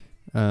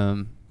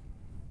I'm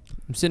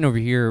sitting over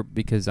here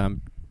because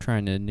I'm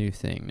trying a new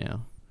thing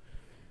now.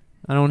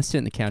 I don't want to sit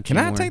in the couch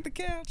anymore. Can I take the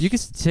couch? You can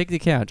take the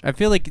couch. I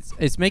feel like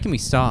it's making me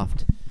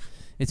soft.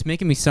 It's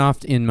making me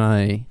soft in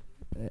my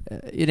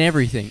in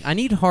everything. I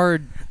need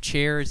hard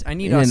chairs. I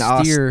need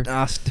austere.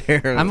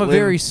 Austere. I'm a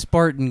very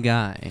Spartan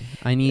guy.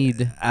 I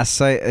need.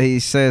 He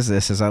says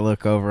this as I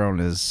look over on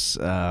his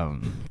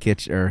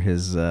kitchen or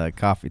his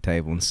coffee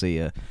table and see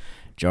a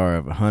jar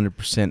of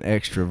 100%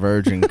 extra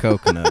virgin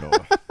coconut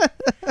oil.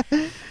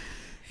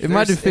 In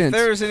my defense, if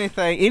there was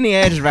any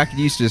adjective I could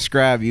use to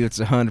describe you, it's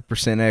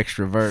 100%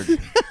 extra virgin.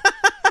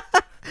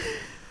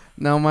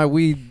 No, my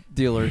weed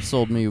dealer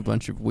sold me a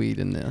bunch of weed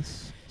in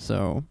this,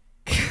 so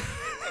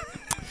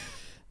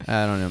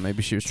I don't know.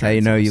 Maybe she was trying. How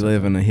you know you something.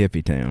 live in a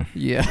hippie town?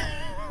 Yeah.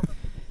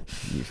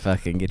 You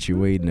fucking get your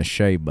weed in a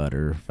shea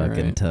butter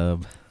fucking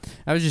tub.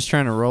 I was just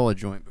trying to roll a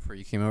joint before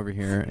you came over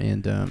here,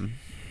 and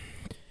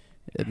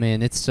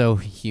man, it's so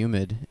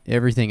humid.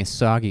 Everything is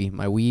soggy.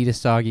 My weed is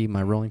soggy.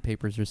 My rolling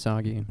papers are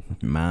soggy.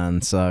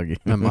 Mine's soggy.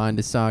 My mind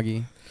is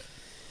soggy.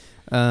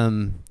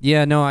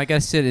 Yeah, no, I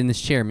gotta sit in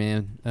this chair,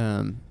 man.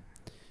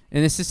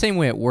 And it's the same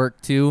way at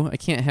work too. I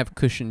can't have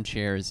cushioned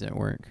chairs at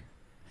work.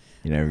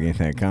 You never get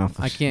anything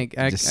accomplished. I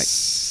can't.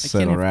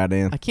 Settle right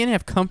in. I can't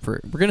have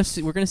comfort. We're gonna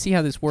see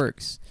how this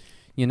works.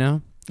 You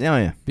know? Oh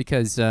yeah.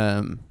 Because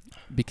I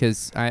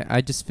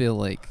just feel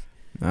like.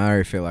 I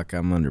already feel like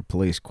I'm under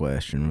police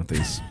question with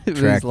these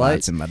track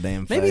lights in my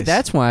damn face. Maybe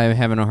that's why I'm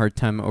having a hard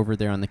time over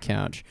there on the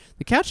couch.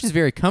 The couch is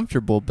very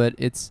comfortable, but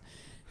it's...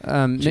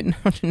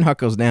 knock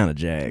goes down a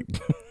jack.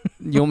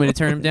 You want me to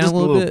turn him down a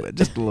little bit?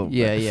 Just a little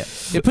bit. Yeah.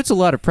 It puts a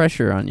lot of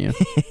pressure on you.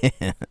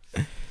 Yeah.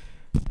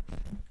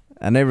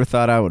 I never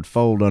thought I would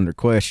fold under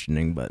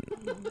questioning, but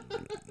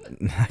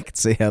I could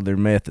see how their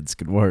methods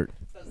could work.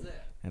 How's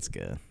that? That's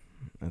good.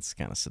 That's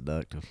kind of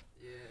seductive.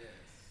 Yes.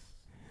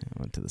 I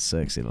went to the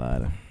sexy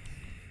lighter.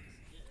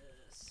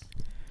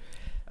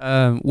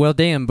 Well,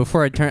 damn!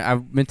 I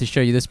meant to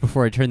show you this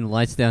before I turned the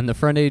lights down. The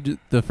front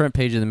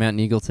page of the Mountain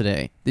Eagle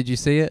today. Did you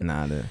see it? No,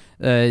 I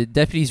did.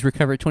 Deputies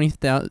recovered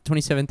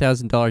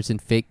 $27,000 in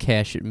fake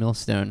cash at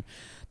Millstone.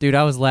 Dude,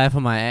 I was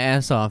laughing my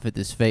ass off at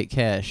this fake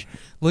cash.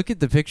 Look at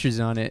the pictures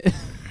on it.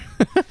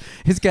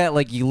 It's got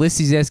like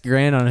Ulysses S.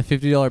 Grant on a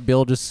 $50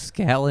 bill just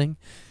scowling.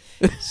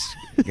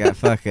 Got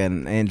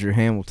fucking Andrew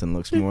Hamilton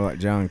looks more like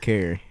John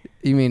Kerry.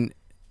 You mean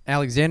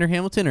Alexander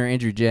Hamilton or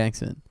Andrew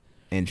Jackson?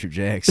 Andrew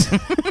Jackson.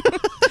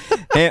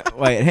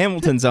 Wait,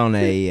 Hamilton's on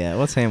a...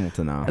 what's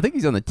Hamilton on? I think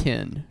he's on the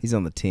 10. He's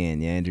on the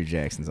 10, yeah. Andrew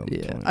Jackson's on the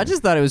 20. I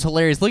just thought it was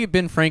hilarious. Look at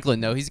Ben Franklin,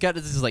 though. He's got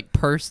this like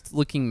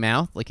pursed-looking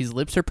mouth. Like his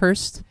lips are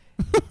pursed.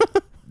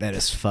 That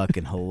is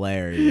fucking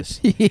hilarious.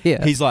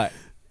 Yeah. He's like...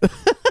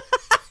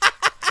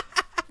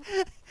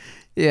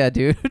 Yeah,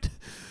 dude.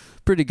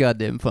 Pretty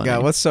goddamn funny.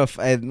 God, what's so...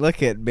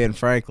 look at Ben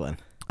Franklin.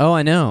 Oh,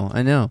 I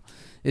know.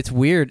 It's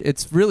weird.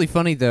 It's really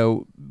funny,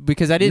 though,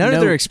 because I didn't know... None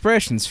of their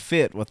expressions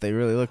fit what they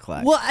really look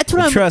like. Well, that's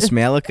what trust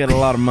me, I look at a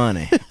lot of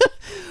money.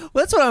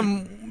 Well, that's what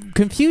I'm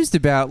confused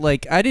about.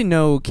 Like, I didn't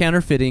know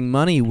counterfeiting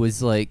money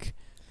was, like...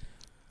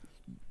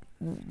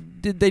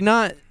 Did they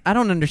not... I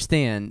don't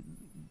understand.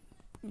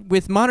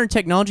 With modern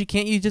technology,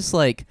 can't you just,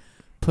 like,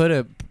 put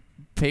a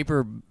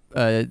paper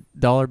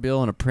dollar bill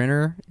on a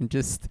printer and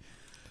just...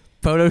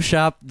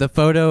 Photoshop the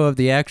photo of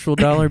the actual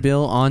dollar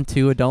bill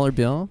onto a dollar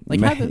bill. Like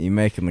you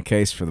making the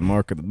case for the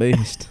mark of the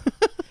beast.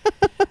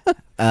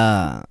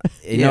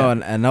 You know,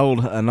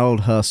 an old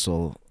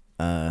hustle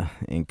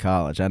in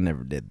college. I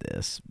never did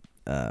this,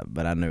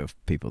 but I knew of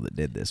people that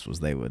did this.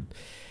 Was they would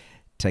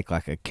take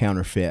like a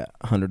counterfeit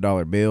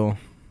 $100 bill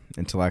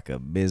into like a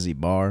busy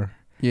bar.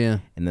 Yeah,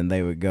 and then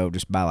they would go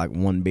just buy like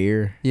one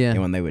beer. Yeah,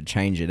 and when they would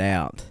change it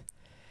out,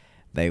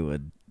 they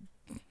would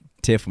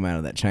tip them out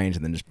of that change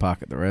and then just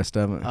pocket the rest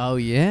of it. Oh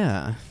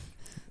yeah,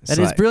 that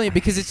is brilliant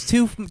because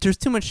there's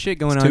too much shit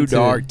going on. It's too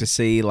dark to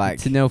see, like,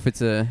 to know if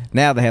it's a.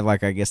 Now they have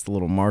like, I guess, the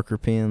little marker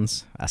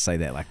pens. I say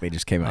that like they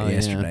just came out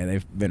yesterday. Yeah.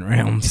 They've been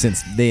around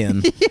since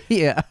then.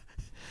 Yeah.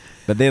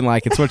 But then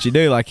like it's what you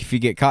do. Like if you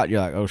get caught,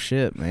 you're like, oh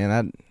shit, man,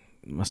 I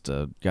must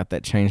have got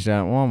that changed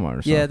out at Walmart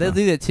or something. Yeah, they'll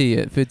do that to you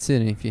at Food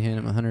City. If you hand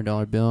them a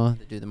 $100 bill,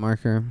 they do the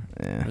marker.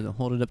 Yeah. Or they'll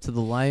hold it up to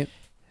the light.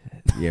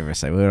 You ever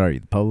say, "What are you,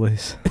 the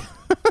police?"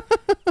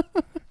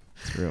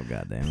 It's real,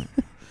 goddamn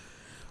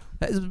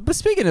it. But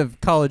speaking of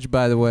college,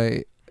 by the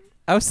way,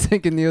 I was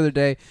thinking the other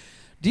day,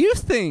 do you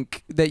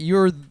think that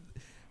you're...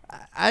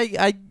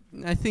 I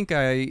think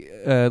I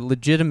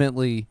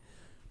legitimately...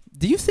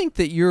 Do you think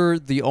that you're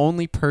the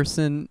only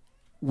person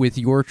with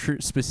your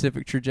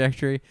specific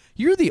trajectory?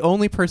 You're the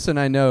only person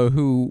I know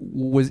who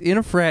was in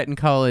a frat in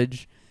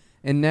college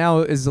and now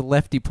is a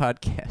lefty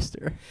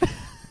podcaster.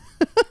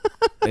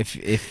 Unless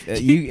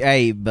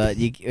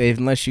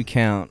you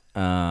count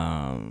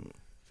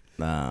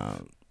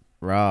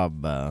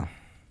Rob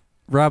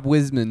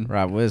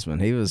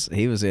Wisman, he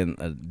was in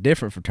a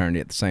different fraternity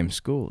at the same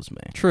school as me.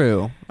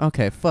 True.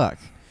 Okay, fuck.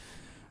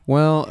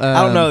 Well,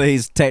 I don't know that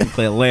he's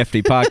technically a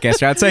lefty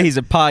podcaster. I'd say he's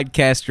a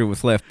podcaster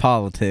with left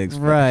politics.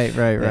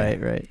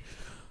 Right.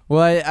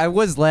 Well, I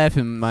was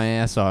laughing my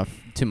ass off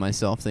to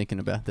myself thinking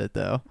about that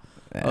though.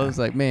 Yeah. I was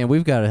like, man,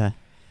 we've got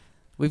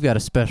a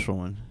special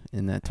one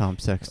in that Tom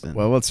Sexton.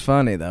 Well, what's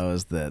funny though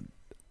is that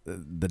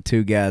the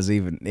two guys,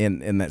 even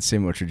in that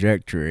similar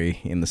trajectory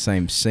in the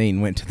same scene,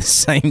 went to the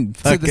same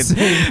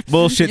fucking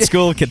bullshit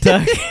school in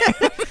Kentucky.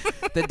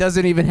 That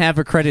doesn't even have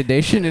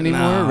accreditation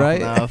anymore,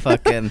 right? No,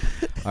 fucking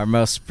our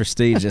most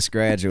prestigious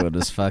graduate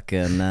is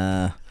fucking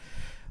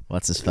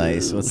what's his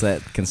face? What's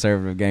that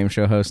conservative game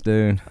show host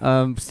dude?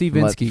 Steve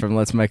Inskeep from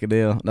Let's Make a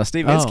Deal. No,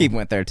 Steve Inskeep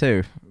went there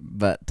too,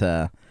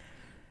 but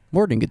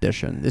Morning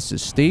Edition. This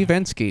is Steve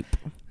Inskeep.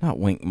 not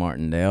Wink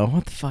Martindale.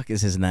 What the fuck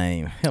is his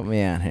name? Help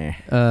me out here.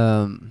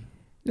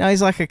 No,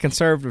 he's like a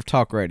conservative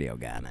talk radio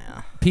guy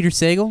now. Peter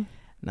Sagal.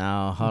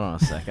 No, hold on a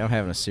sec. I'm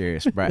having a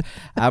serious brain.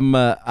 I'm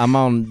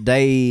on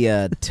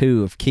day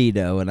 2 of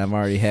keto, and I'm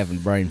already having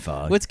brain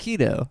fog. What's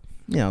keto?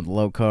 You know, the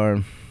low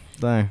carb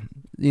thing.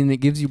 And it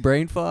gives you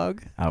brain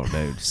fog? Oh,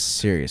 dude,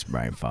 serious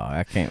brain fog.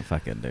 I can't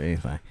fucking do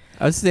anything.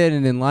 I was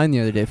standing in line the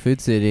other day at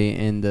Food City,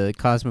 and the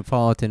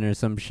Cosmopolitan or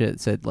some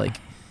shit said, like,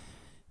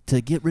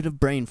 to get rid of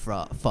brain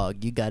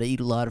fog, you got to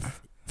eat a lot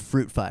of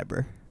fruit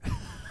fiber.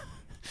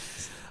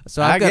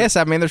 So I guess,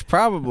 I mean, there's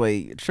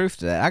probably truth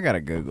to that. I got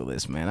to Google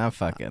this, man. I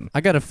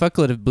got a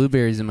fuckload of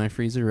blueberries in my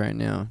freezer right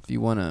now. If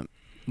you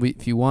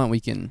want, we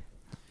can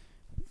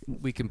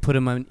put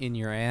them in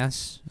your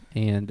ass,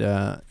 and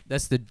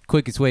that's the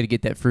quickest way to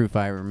get that fruit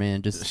fiber,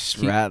 man. Just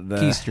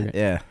keister it.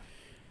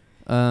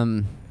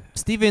 Yeah.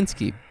 Steve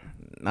Inskeep.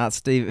 Not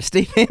Steve.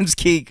 Steve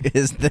Inskeep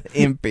is the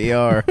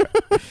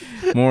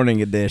NPR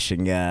Morning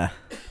Edition guy.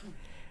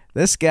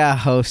 This guy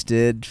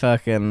hosted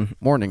fucking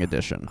Morning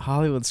Edition.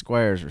 Hollywood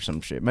Squares or some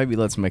shit. Maybe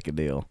Let's Make a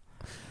Deal.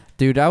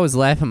 Dude, I was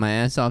laughing my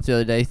ass off the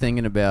other day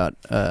thinking about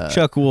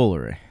Chuck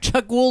Woolery.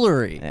 Chuck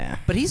Woolery. Yeah.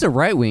 But he's a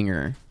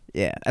right-winger.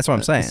 Yeah, that's what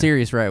I'm saying. A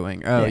serious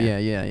right-winger. Oh, yeah.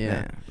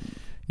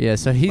 Yeah,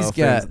 so he's both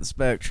got... ends of the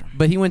spectrum.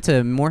 But he went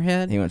to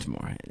Moorhead? He went to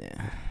Moorhead,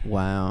 yeah.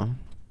 Wow.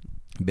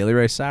 Billy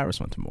Ray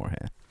Cyrus went to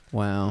Moorhead.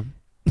 Wow.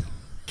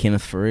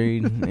 Kenneth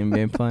Faried,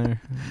 NBA player.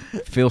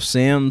 Phil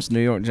Simms, New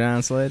York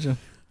Giants legend.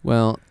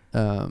 Well,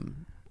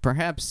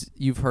 perhaps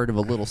you've heard of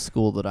a little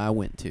school that I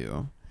went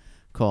to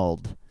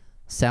called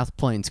South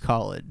Plains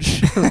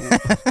College,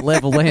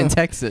 Levelland,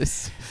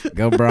 Texas.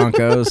 Go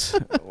Broncos.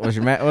 What was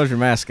your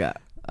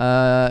mascot?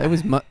 It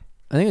was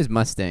I think it was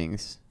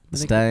Mustangs.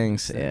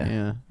 Mustangs, yeah.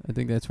 Yeah, I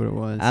think that's what it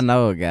was. I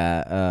know a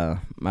guy,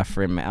 my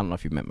friend Matt. I don't know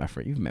if you met my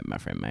friend. You've met my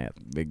friend Matt,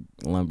 big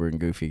lumbering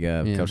goofy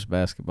guy, coaches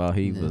basketball.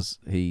 He was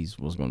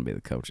going to be the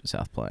coach at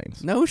South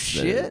Plains. No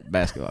shit.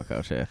 Basketball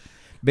coach, yeah.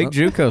 Big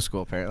JUCO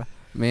school apparently.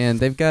 Man,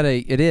 they've got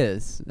it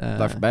is.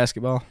 Like for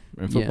basketball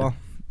and football.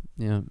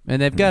 Yeah,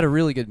 and they've got a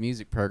really good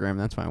music program.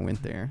 That's why I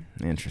went there.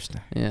 Interesting.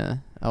 Yeah,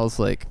 I was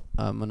like,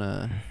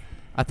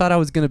 I thought I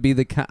was gonna be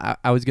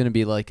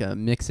like a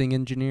mixing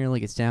engineer,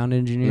 like a sound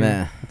engineer.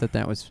 Nah. I thought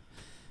that was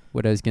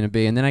what I was gonna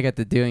be, and then I got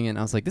to doing it, and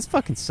I was like, this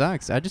fucking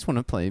sucks. I just want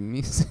to play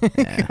music.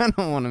 Yeah. I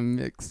don't want to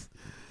mix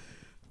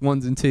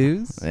ones and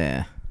twos.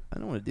 Yeah. I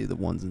don't want to do the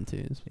ones and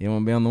twos. You don't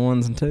want to be on the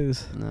ones and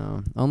twos?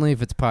 No, only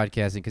if it's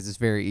podcasting because it's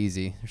very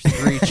easy.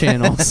 There's 3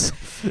 channels.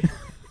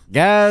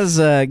 Guys,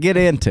 get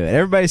into it.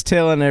 Everybody's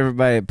telling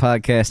everybody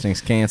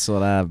podcasting's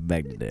canceled. I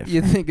beg to differ.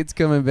 You think it's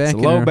coming back? It's a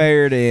low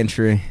barrier to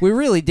entry. We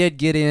really did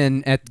get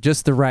in at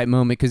just the right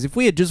moment, because if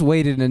we had just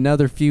waited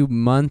another few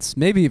months,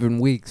 maybe even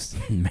weeks,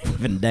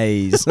 even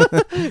days,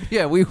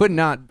 yeah, we would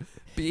not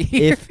be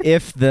here.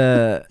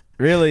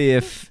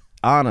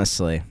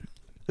 Honestly,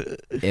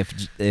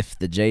 if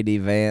the J.D.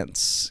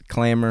 Vance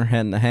clamor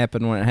hadn't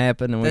happened when it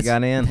happened and we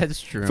got in,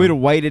 that's true. If we'd have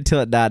waited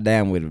till it died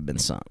down, we'd have been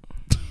sunk.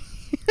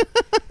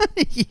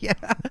 Yeah.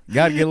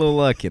 Gotta get a little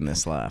lucky in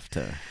this life,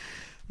 too.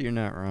 You're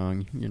not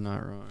wrong.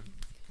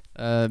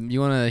 You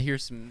want to hear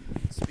some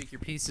speaker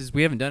pieces?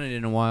 We haven't done it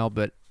in a while,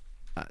 but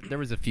there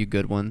was a few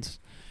good ones.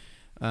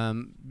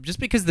 Just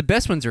because the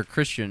best ones are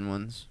Christian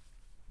ones.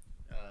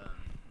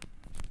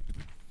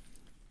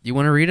 You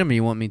want to read them, or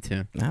you want me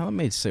to? Now let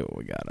me see what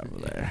we got over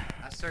there.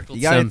 I circled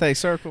you got some. anything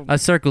circled? I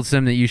circled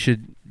some that you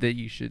should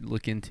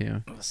look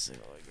into. Let's see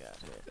what we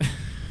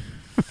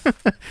got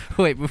here.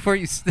 Wait, before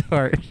you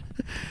start.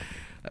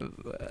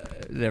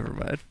 Never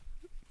mind.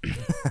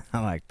 I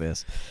like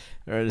this.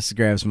 This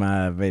grabs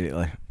my eye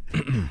immediately.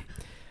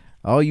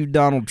 All you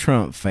Donald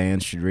Trump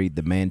fans should read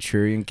The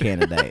Manchurian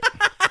Candidate.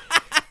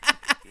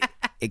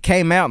 It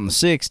came out in the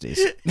 60s.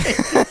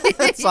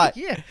 It's like,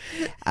 yeah.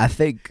 I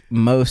think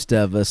most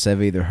of us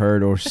have either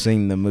heard or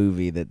seen the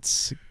movie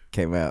that's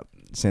came out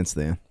since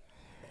then.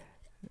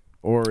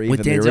 Or even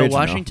with the Denzel original.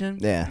 Washington?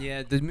 Yeah.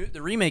 Yeah,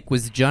 the remake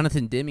was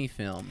Jonathan Demme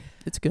film.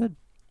 It's good.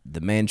 The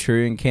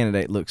Manchurian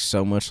Candidate looks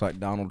so much like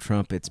Donald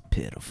Trump, it's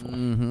pitiful.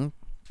 Mm-hmm.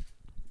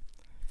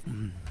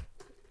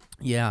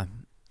 Yeah.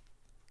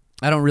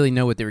 I don't really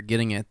know what they were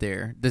getting at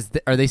there.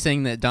 Are they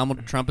saying that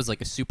Donald Trump is like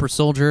a super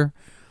soldier?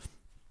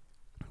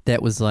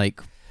 That was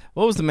like...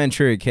 What was The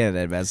Manchurian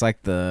Candidate about? It's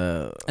like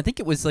the... I think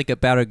it was like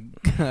about a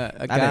guy...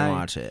 I didn't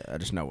watch it. I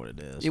just know what it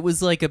is. It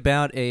was like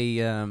about a...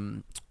 yeah,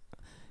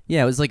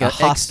 it was like a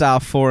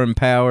hostile foreign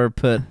power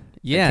put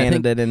Yeah,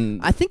 candidate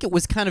I think it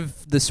was kind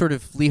of the sort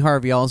of Lee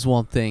Harvey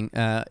Oswald thing.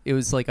 It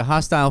was like a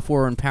hostile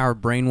foreign power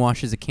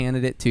brainwashes a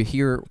candidate to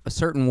hear a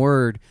certain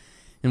word,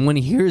 and when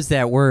he hears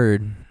that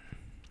word,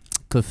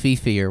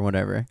 kafifi or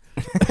whatever,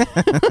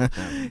 God,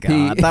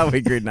 I thought we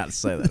agreed not to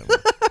say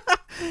that.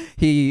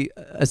 He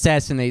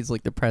assassinates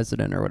like the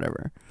president or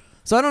whatever.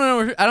 So I don't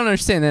know. I don't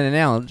understand that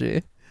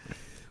analogy.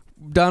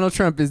 Donald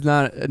Trump is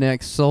not an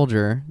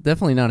ex-soldier.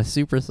 Definitely not a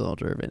super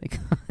soldier of any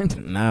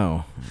kind.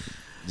 No,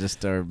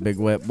 just our big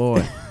wet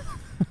boy.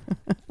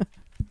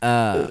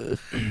 I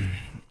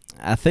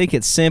think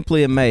it's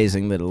simply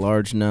amazing that a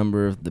large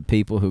number of the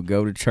people who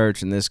go to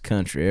church in this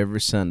country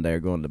every Sunday are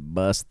going to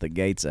bust the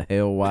gates of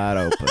hell wide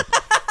open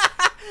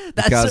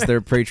because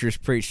their preachers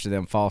preach to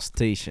them false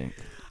teaching.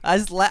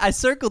 I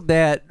circled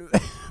that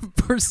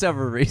for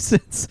several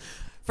reasons.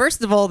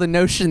 First of all, the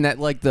notion that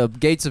like the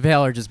gates of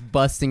hell are just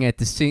busting at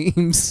the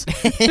seams.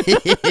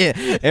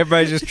 Yeah,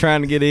 everybody's just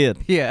trying to get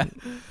in. Yeah,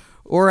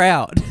 or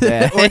out,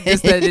 Yeah. or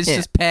just that it's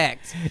just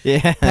packed,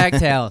 Yeah, packed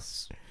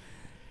house.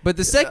 But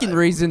the second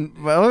reason,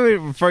 well,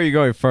 before you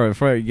go any further,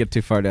 before you get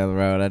too far down the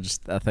road,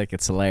 I think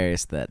it's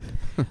hilarious that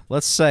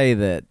let's say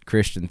that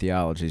Christian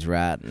theology is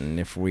right, and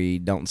if we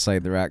don't say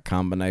the right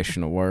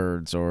combination of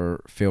words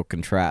or feel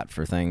contrite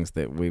for things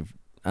that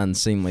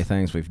unseemly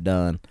things we've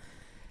done,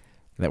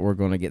 that we're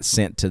going to get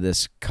sent to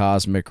this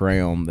cosmic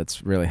realm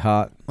that's really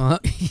hot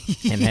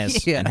and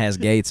has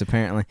gates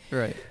apparently.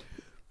 Right.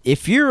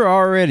 If you're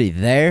already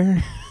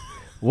there,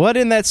 what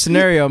in that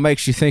scenario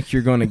makes you think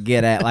you're going to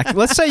get at? Like,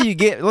 let's say you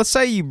get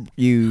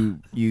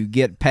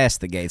past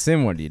the gates.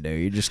 Then what do?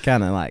 You just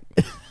kind of like,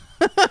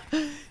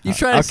 you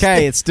try to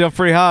okay, it's still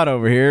pretty hot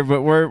over here,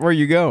 but where are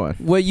you going?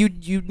 Well, you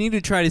need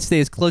to try to stay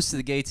as close to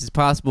the gates as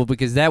possible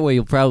because that way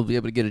you'll probably be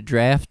able to get a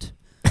draft.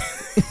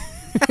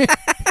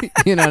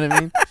 You know what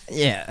I mean?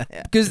 Yeah.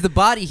 Because the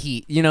body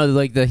heat,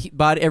 like the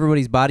body,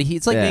 everybody's body heat.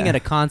 It's like being at a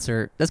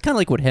concert. That's kind of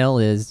like what hell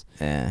is.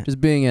 Yeah. Just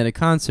being at a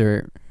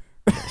concert.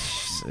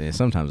 Yeah,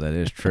 sometimes that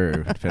is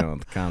true, depending on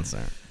the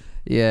concert.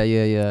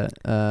 Yeah.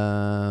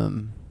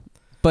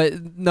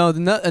 But no,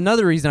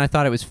 another reason I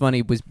thought it was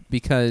funny was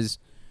because,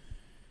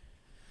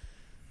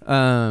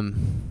 I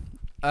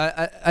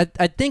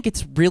think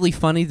it's really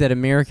funny that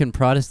American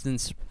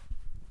Protestants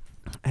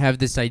have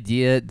this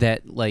idea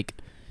that like.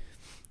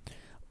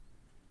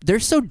 They're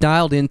so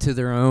dialed into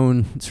their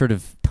own sort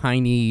of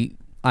tiny,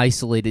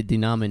 isolated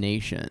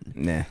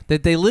denomination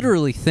that they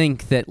literally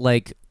think that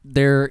like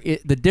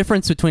the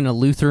difference between a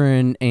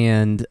Lutheran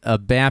and a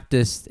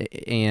Baptist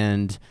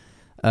and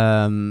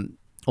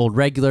old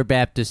regular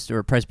Baptist or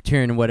a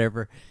Presbyterian or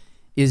whatever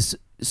is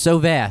so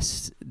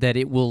vast that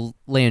it will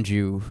land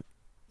you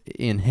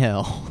in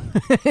hell,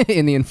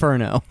 in the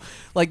inferno.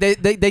 Like they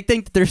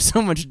think that there's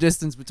so much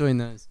distance between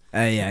those.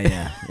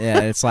 Yeah.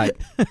 It's like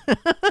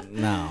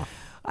no.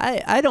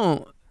 I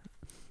don't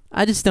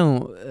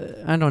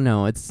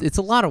know. It's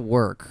a lot of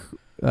work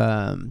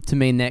to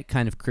maintain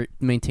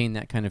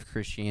that kind of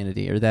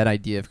Christianity or that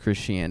idea of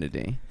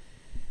Christianity.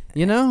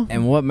 You know?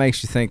 And what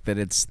makes you think that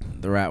it's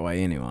the right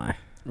way anyway?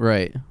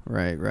 Right.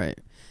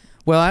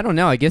 Well, I don't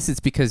know. I guess it's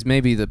because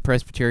maybe the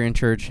Presbyterian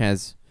Church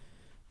has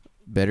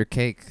better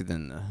cake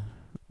than the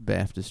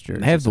Baptist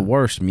Church. They have the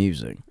worst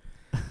music.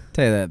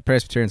 Tell you that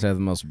Presbyterians have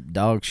the most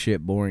dog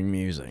shit boring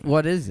music.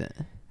 What is it?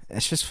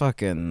 It's just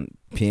fucking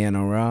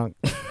piano rock.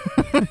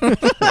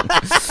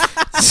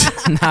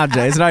 Nah,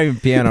 Jay, it's not even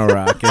piano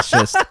rock. It's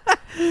just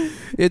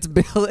it's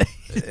Billy.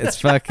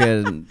 It's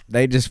fucking.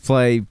 They just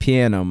play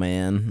Piano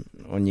Man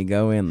when you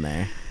go in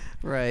there.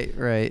 Right.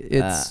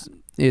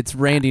 It's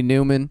Randy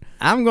Newman.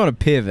 I'm gonna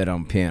pivot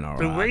on piano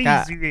rock.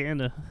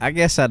 Louisiana. I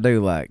guess I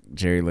do like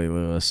Jerry Lee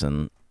Lewis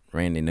and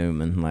Randy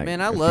Newman. Like,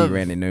 man, I a love few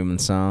Randy Newman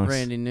songs.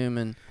 Randy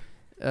Newman.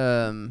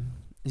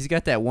 He's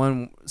got that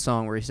one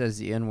song where he says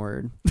the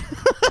N-word.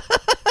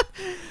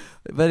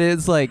 But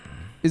it's like,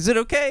 is it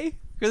okay?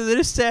 Because it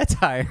is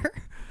satire.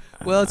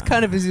 Well, it's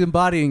kind of he's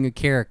embodying a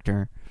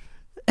character.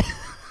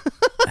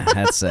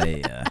 That's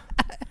a.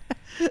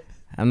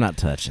 I'm not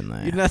touching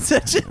that. You're not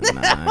touching that?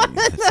 No, I'm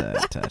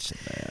not touching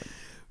that.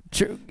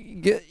 True.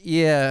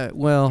 Yeah,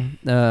 well,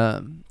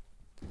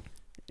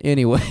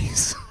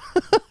 anyways.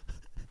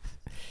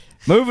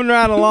 Moving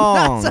right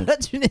along. Not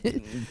touching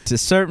it. To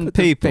certain Put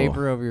people. The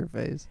paper over your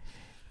face.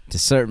 To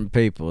certain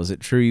people. Is it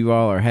true you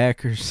all are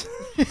hackers?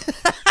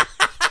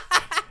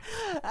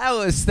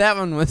 That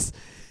one was.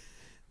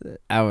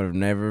 I would have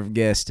never have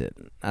guessed it.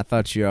 I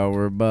thought you all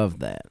were above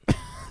that.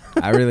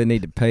 I really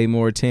need to pay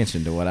more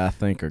attention to what I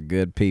think are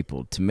good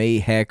people. To me,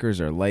 hackers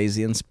are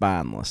lazy and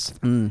spineless.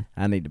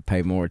 I need to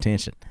pay more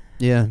attention.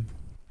 Yeah.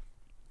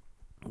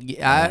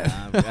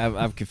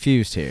 I'm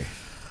confused here.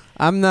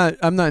 I'm not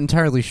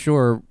entirely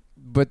sure,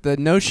 but the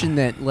notion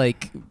that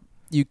like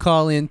you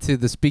call into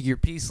the Speak Your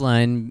Peace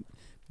line,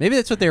 maybe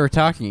that's what they were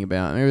talking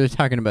about. Maybe they're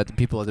talking about the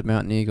people at the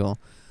Mountain Eagle.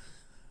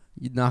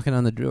 You knocking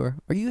on the door.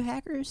 Are you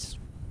hackers?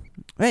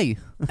 Hey,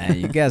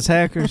 you guys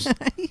hackers?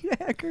 You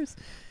hackers?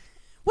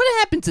 What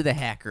happened to the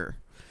hacker?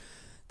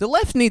 The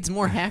left needs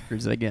more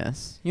hackers, I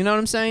guess. You know what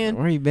I'm saying?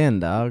 Where you been,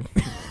 dog?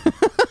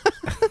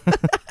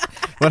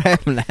 What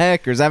happened to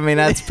hackers? I mean,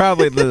 that's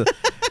probably the.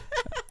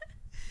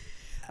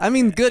 I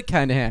mean, good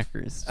kind of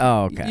hackers.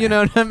 Oh, okay. You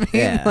know what I mean?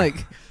 Yeah.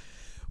 Like,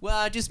 well,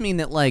 I just mean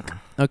that, like,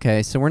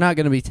 okay, so we're not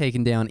going to be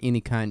taking down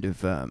any kind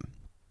of,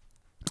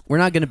 we're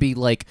not going to be,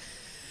 like,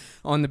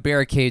 on the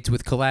barricades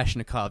with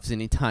Kalashnikovs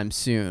anytime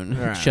soon,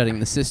 Right. shutting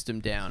the system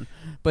down.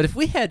 But if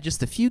we had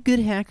just a few good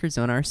hackers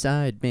on our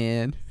side,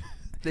 man,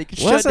 they could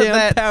shut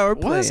down power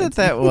plants. Wasn't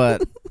that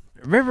what?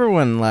 Remember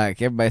when,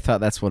 like, everybody thought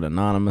that's what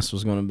Anonymous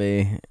was going to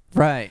be?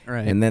 Right,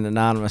 right. And then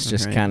Anonymous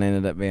just Right. kind of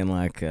ended up being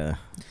like a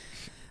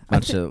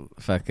bunch of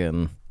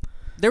fucking.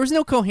 There was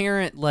no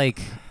coherent,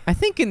 like, I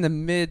think in the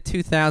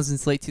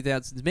mid-2000s, late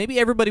 2000s, maybe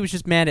everybody was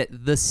just mad at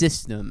the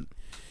system.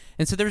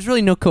 And so there was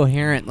really no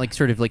coherent, like,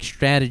 sort of, like,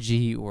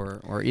 strategy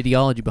or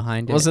ideology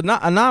behind it.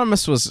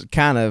 Anonymous was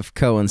kind of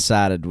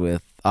coincided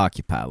with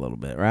Occupy a little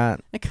bit, right?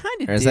 It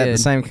kind of Or did. is that the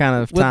same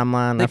kind of Well,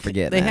 timeline? I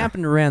forget. They now.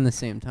 happened around the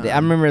same time. I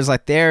remember it was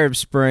like the Arab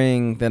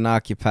Spring, then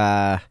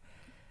Occupy.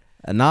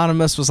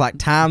 Anonymous was like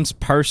Times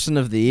Person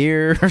of the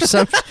Year or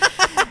something.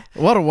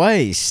 What a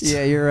waste.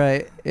 Yeah, you're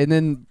right. And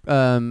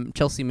then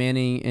Chelsea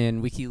Manning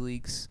and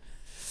WikiLeaks.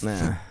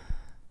 Nah.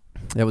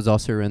 That was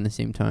also around the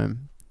same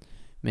time.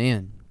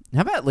 Man,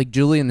 how about like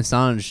Julian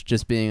Assange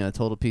just being a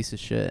total piece of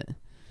shit?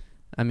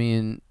 I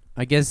mean,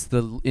 I guess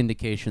the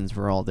indications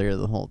were all there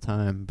the whole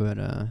time, but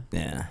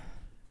Yeah.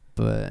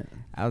 but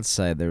I would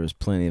say there was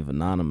plenty of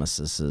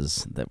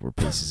anonymouses that were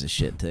pieces of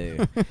shit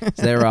too.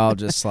 So they were all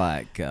just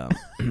like, I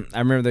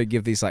remember they'd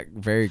give these like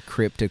very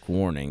cryptic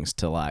warnings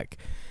to like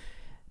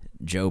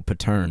Joe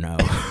Paterno.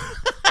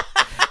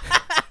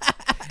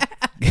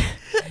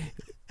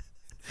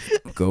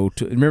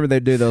 Remember they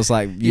do those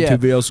like YouTube Yeah.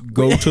 videos.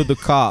 Go to the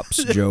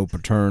cops, Joe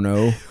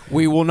Paterno.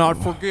 we will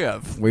not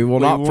forgive. We will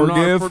not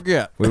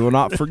forgive. We will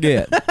not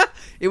forget.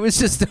 It was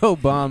just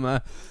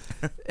Obama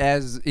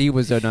as he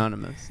was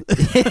anonymous.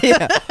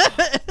 Yeah.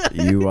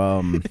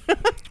 You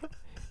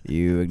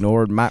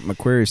ignored Mike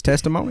McQuarrie's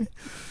testimony.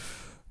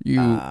 You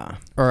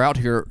are out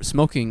here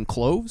smoking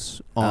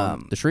cloves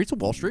on the streets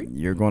of Wall Street.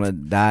 You're going to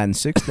die in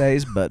 6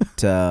 days,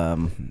 but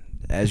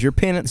as your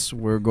penance,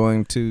 we're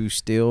going to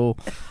steal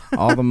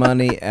all the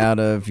money out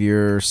of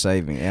your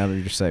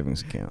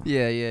savings account.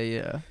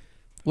 Yeah.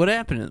 What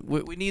happened?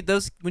 We need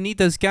those. We need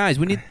those guys.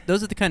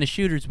 Those are the kind of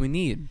shooters we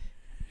need.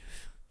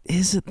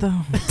 Is it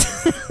though?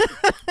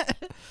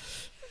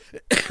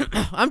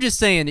 I'm just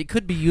saying it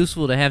could be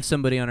useful to have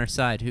somebody on our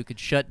side who could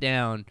shut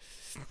down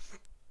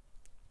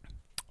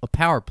a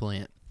power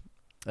plant,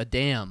 a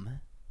dam.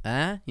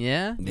 Yeah.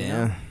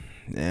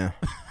 Yeah.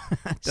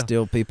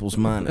 Steal people's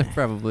money. That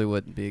probably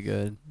wouldn't be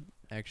good,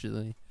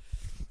 actually.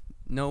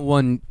 No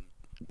one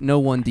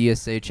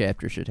DSA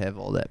chapter should have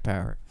all that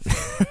power.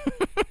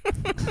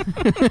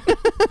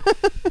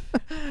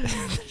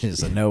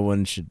 So no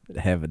one should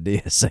have a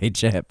DSA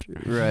chapter.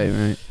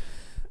 Right.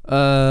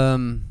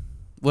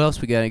 What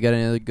else we got? Got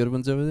any other good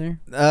ones over there?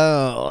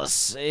 Oh, let's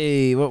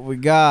see what we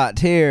got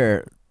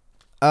here.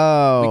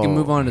 Oh, We can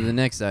move on to the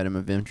next item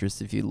of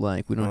interest if you'd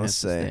like. We don't have to Let's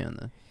stay see. on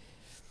the...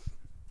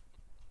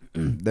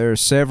 There are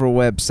several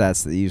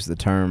websites that use the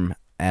term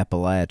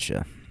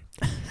Appalachia,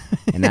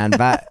 and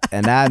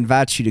I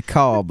invite you to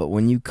call. But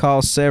when you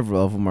call,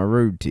 several of them are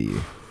rude to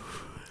you.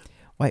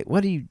 Wait,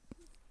 what do you?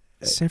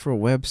 Several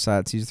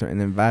websites use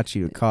and invite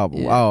you to call. But,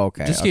 Yeah. Oh,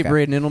 okay. Just okay. keep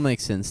reading. It'll make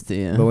sense to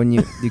you. But when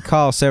you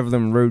call, several of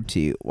them are rude to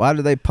you. Why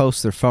do they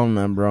post their phone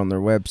number on their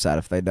website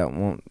if they don't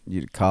want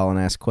you to call and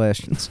ask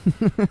questions?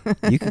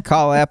 You can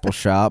call Apple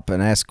Shop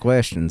and ask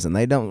questions, and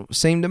they don't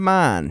seem to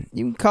mind.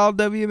 You can call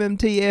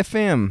WMMT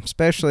FM,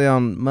 especially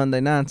on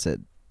Monday nights at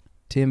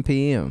 10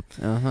 p.m.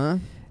 Uh-huh.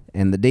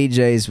 And the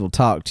DJs will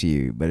talk to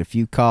you. But if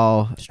you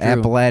call It's true.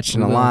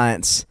 Appalachian We will.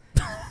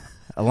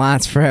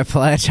 Alliance for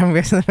Appalachia, I'm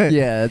guessing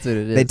Yeah, that's what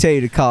it is. they tell you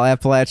to call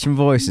Appalachian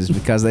Voices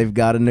because they've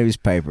got a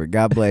newspaper.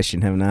 God bless you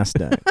and have a nice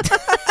day.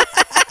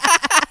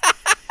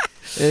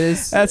 It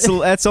is.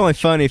 That's only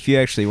funny if you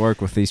actually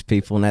work with these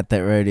people and at that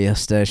radio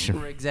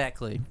station.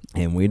 Exactly.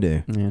 And we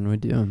do. And we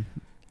do.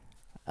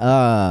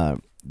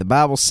 The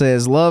Bible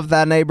says, love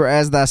thy neighbor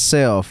as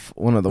thyself.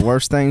 One of the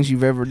worst things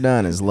you've ever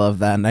done is love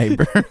thy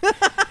neighbor.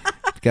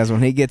 Because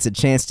when he gets a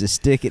chance to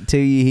stick it to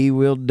you, he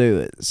will do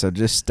it. So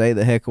just stay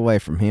the heck away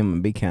from him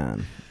and be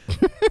kind.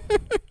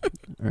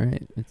 All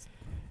right. It's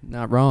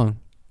not wrong.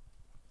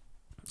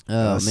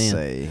 Oh, Let's man.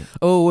 see.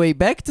 Oh, wait.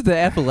 Back to the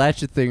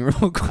Appalachia thing real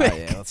Oh, quick.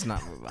 yeah, let's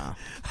not move on.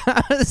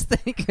 I was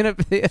thinking of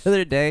the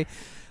other day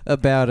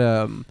about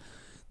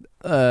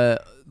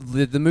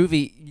the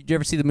movie. Did you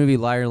ever see the movie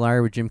Liar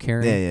Liar with Jim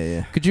Carrey?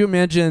 Yeah. Could you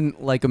imagine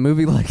like a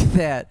movie like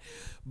that,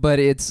 but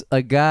it's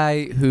a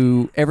guy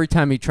who every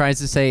time he tries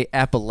to say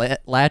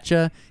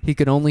Appalachia, he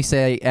can only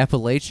say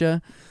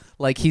Appalachia.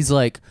 Like he's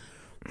like,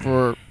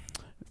 for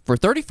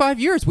 35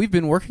 years we've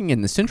been working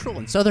in the central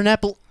and southern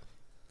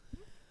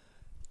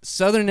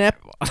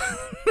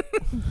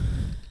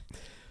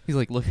He's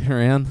like looking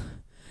around.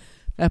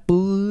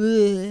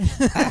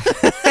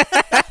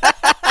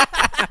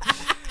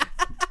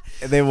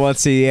 And then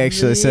once he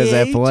actually says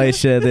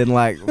Appalachia, then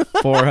like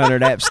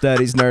 400 App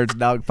Studies nerds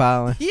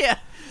dogpiling. Yeah.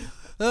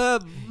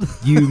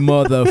 You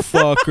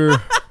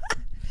motherfucker.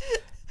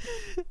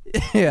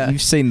 Yeah.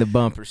 You've seen the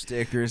bumper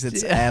stickers.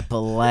 It's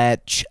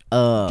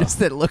Appalachia. Just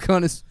that look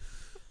on his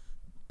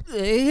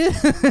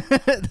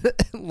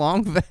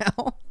long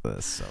vowel.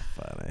 That's so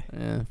funny.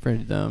 Yeah,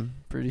 pretty dumb.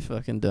 Pretty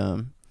fucking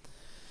dumb.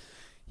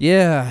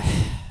 Yeah.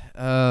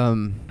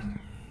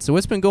 So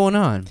what's been going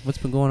on? What's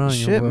been going on in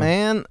your Shit, world?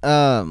 man.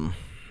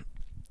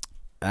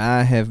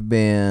 I have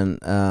been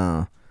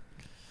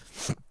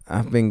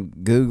I've been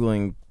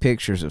Googling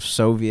pictures of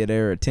Soviet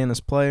era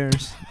tennis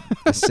players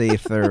to see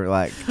if they're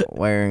like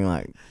wearing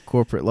like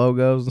corporate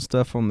logos and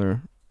stuff on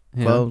their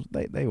clothes.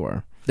 They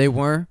were. They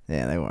were?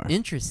 Yeah, they were.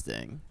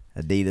 Interesting.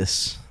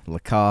 Adidas,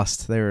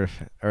 Lacoste. They were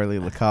early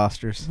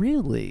Lacosters.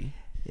 Really?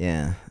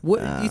 Yeah.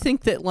 What do you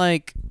think that,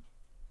 like,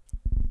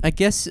 I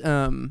guess,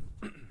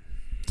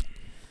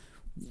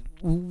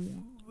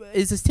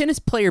 is this tennis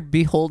player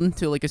beholden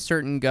to like a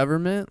certain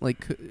government?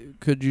 Like,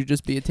 could you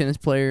just be a tennis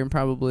player and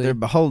probably? They're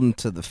beholden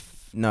to the.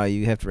 No,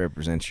 you have to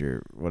represent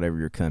your whatever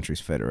your country's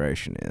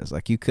federation is.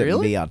 Like you couldn't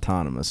Really? be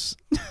autonomous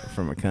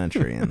from a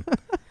country, and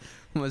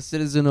I'm a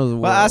citizen of the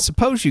world. well, I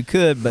suppose you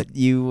could, but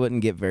you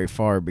wouldn't get very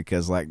far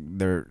because like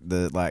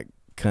the like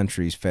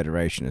country's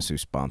federation is who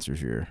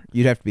sponsors your.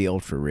 You'd have to be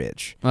ultra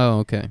rich, Oh,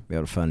 okay. be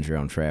able to fund your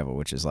own travel,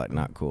 which is like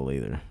not cool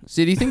either.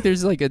 So, do you think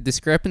there's like a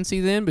discrepancy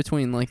then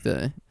between like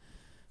the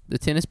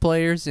tennis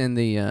players and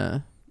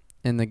the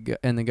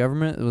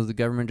government? Was the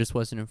government just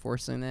wasn't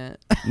enforcing that?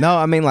 No,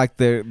 I mean like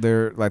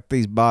they're like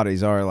these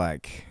bodies are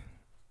like.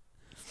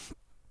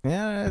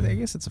 Yeah, I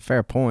guess it's a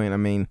fair point. I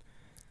mean,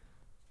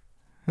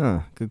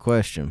 good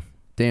question.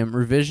 Damn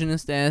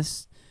revisionist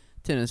ass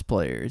tennis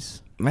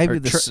players. Maybe Or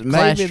maybe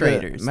class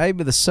traders.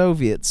 maybe the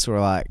Soviets were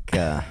like,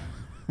 I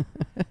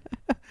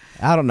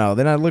don't know.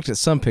 Then I looked at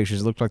some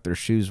pictures. It looked like their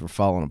shoes were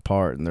falling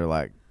apart, and their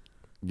like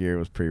gear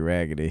was pretty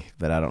raggedy.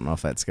 But I don't know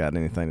if that's got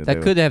anything to do.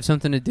 That could have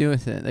something to do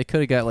with it. They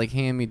could have got like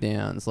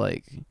hand-me-downs.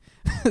 Like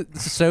the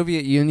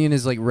Soviet Union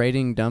is like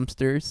raiding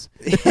dumpsters.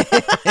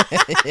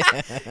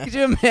 Could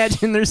you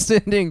imagine they're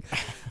sending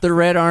the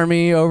Red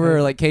Army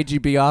over like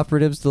KGB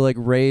operatives to like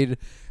raid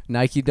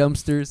Nike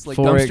dumpsters, like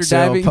 4XL dumpster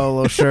diving?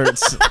 polo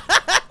shirts,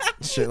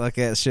 shit like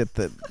that. Shit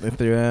that they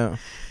threw out.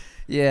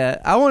 Yeah,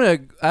 I want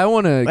to.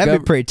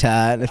 That'd be pretty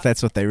tight if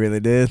that's what they really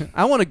did.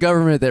 I want a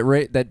government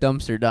that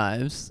dumpster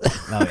dives.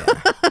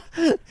 Oh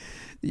yeah.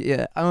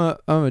 Yeah,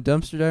 I'm a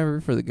dumpster diver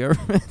for the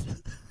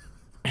government.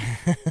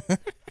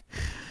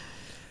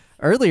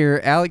 Earlier,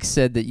 Alex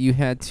said that you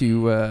had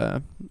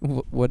to.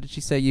 What did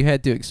she say? You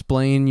had to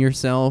explain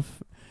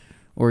yourself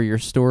or your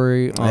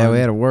story. Yeah, we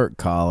had a work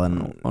call,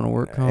 and on a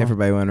work call.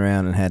 everybody went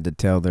around and had to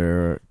tell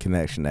their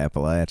connection to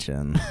Appalachia.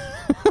 And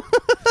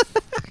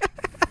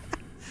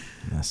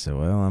I said,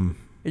 "Well,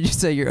 Did you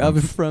say you're of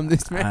and from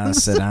these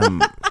mountains?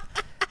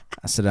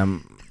 I said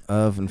I'm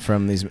of and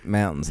from these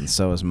mountains, and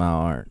so is my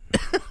art."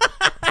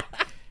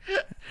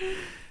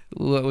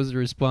 What was the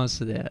response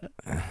to that?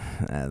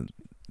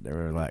 They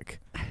were like,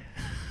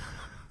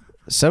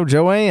 "So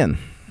Joanne,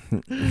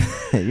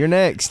 you're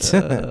next."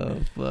 Oh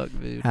fuck,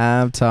 dude.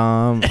 Hi, I'm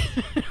Tom.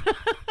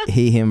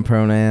 He, him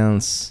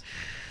pronouns.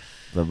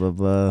 Blah blah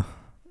blah.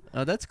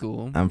 Oh, that's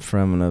cool. I'm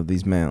from and of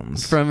these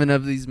mountains. From and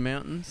of these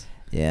mountains.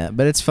 Yeah,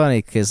 but it's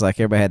funny because like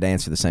everybody had to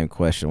answer the same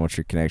question: "What's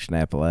your connection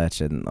to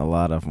Appalachia?" And a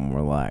lot of them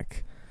were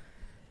like,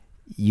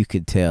 you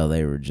could tell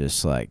they were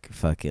just like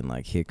fucking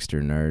like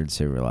hipster nerds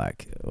who were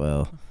like,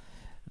 "Well,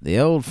 the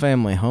old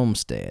family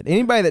homestead."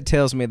 Anybody that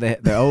tells me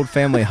that their old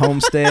family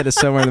homestead is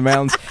somewhere in the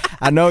mountains,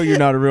 I know you're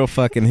not a real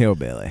fucking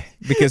hillbilly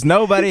because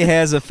nobody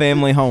has a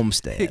family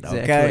homestead.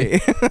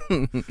 Exactly.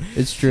 Okay,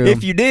 It's true.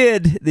 if you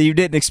did, then you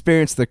didn't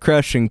experience the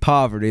crushing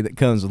poverty that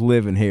comes with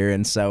living here,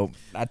 and so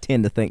I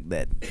tend to think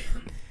that.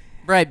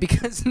 Right,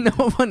 because no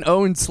one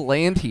owns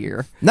land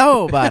here.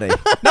 Nobody.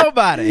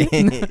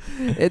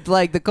 It's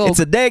like the cold. It's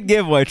a dead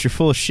giveaway that you're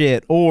full of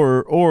shit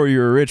or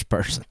you're a rich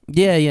person.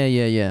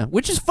 Yeah.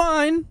 Which is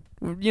fine.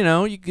 You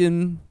know, you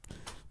can,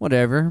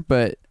 whatever.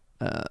 But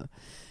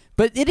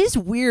it is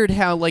weird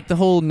how like the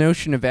whole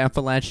notion of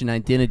Appalachian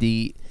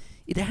identity,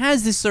 it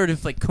has this sort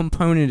of like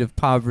component of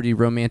poverty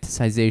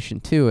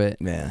romanticization to it.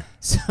 Yeah.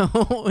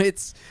 So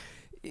it's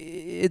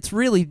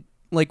really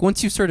like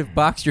once you sort of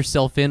box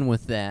yourself in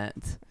with that.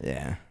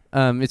 Yeah.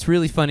 It's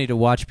really funny to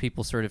watch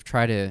people sort of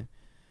try to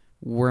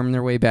worm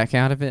their way back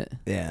out of it.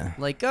 Yeah.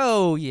 Like,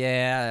 oh,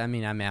 yeah, I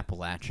mean, I'm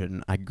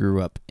Appalachian. I grew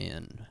up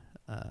in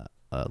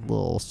a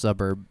little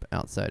suburb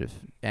outside of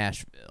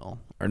Asheville.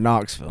 Or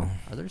Knoxville.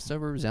 Are there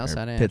suburbs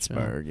outside Or of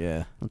Pittsburgh,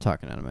 yeah. I'm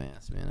talking out of my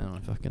ass, man. I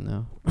don't fucking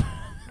know.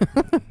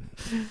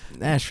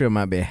 Nashville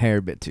might be a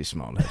hair bit too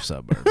small to have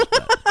suburbs.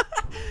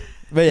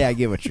 But yeah, I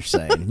get what you're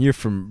saying. You're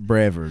from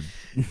Brevard.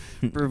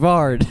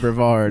 Brevard.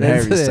 Brevard,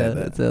 however you say that.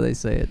 That's how they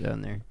say it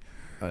down there.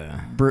 Oh,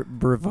 yeah.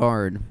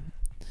 Brevard.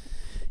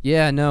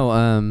 Yeah,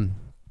 no,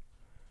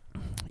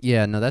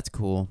 that's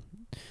cool.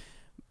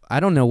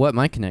 I don't know what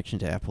my connection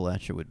to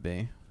Appalachia would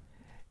be.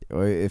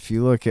 Well, if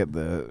you look at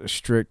the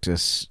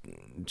strictest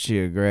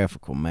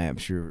geographical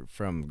maps, you're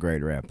from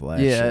Greater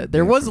Appalachia. Yeah,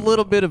 there was a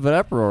little bit of an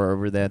uproar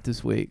over that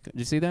this week. Did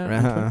you see that?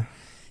 Uh-huh.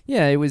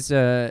 Yeah, it was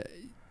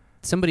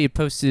somebody had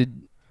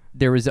posted.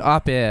 There was an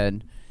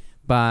op-ed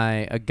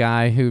by a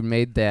guy who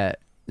made that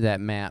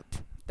map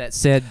that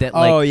said that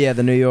like Oh yeah,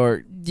 the New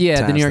York.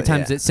 the New York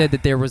Times yeah. that said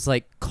that there was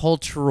like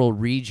cultural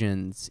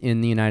regions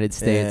in the United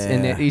States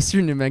and that Yeah.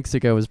 eastern New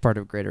Mexico was part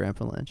of Greater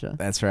Appalachia.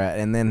 That's right.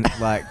 And then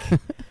like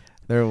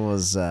there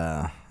was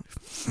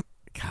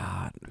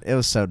God, it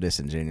was so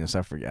disingenuous.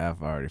 I've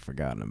already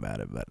forgotten about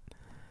it, but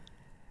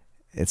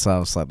it's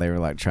almost like they were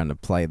like trying to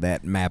play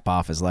that map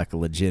off as like a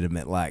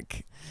legitimate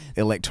like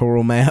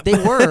electoral map. They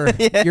were.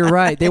 Yeah. You're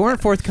right. They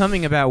weren't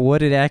forthcoming about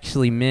what it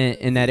actually meant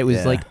and that it was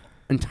Yeah. like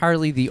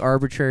entirely the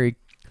arbitrary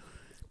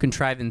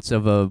contrivance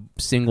of a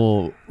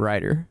single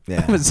writer,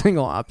 Yeah. of a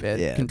single op-ed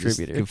Yeah,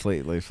 contributor. just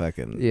completely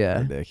fucking Yeah.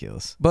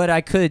 ridiculous. But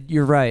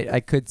you're right. I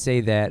could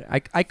say that.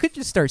 I could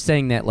just start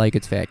saying that like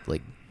it's fact.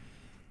 Like,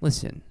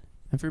 listen,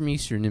 I'm from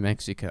eastern New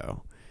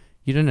Mexico.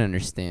 You don't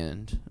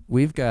understand.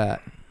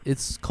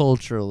 It's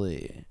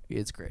culturally,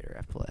 it's Greater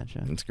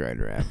Appalachia. It's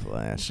Greater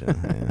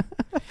Appalachia.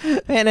 Yeah.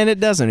 Man, and it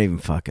doesn't even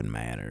fucking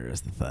matter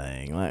is the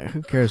thing. Like,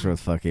 who cares where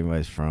the fuck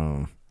anybody's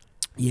from?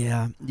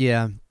 Yeah,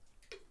 yeah.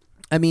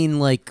 I mean,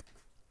 like,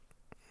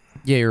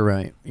 yeah, you're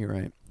right. You're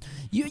right.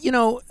 You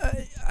know,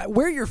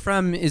 where you're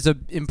from is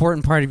an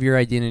important part of your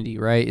identity,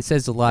 right? It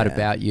says a lot Yeah.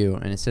 about you,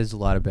 and it says a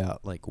lot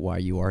about like why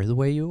you are the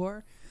way you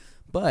are.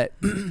 But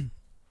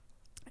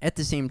at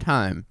the same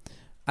time,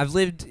 I've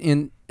lived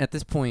at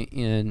this point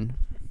in,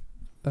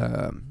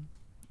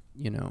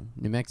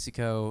 New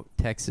Mexico,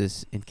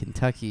 Texas, and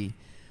Kentucky,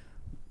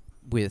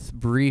 with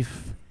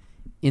brief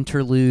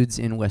interludes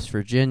in West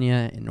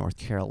Virginia and North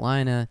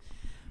Carolina.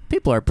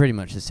 People are pretty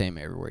much the same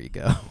everywhere you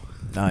go.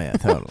 Oh yeah,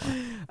 totally.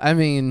 I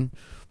mean,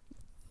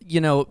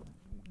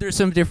 there's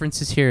some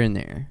differences here and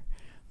there.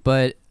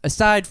 But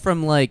aside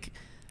from, like,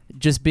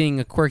 just being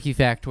a quirky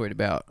factoid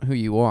about who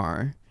you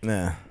are,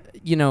 Yeah.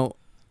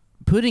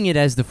 Putting it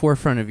as the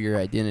forefront of your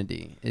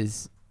identity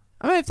is...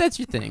 I mean, if that's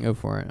your thing, go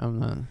for it. I'm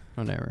not...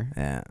 Whatever.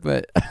 Yeah.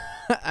 But,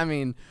 I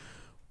mean...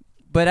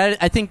 But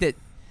I think that,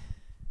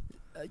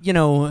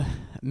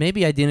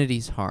 maybe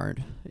identity's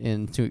hard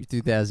in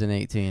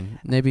 2018.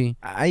 Maybe...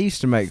 I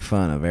used to make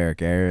fun of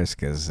Eric Ayres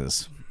because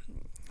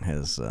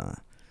his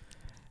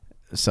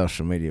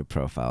social media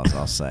profiles,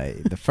 I'll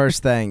say, the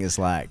first thing is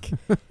like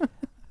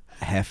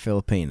half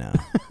Filipino.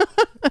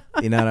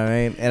 You know what I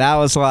mean? And I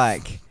was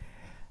like,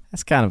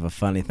 that's kind of a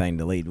funny thing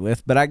to lead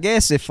with. But I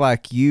guess if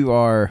like you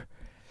are,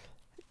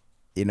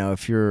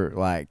 if you're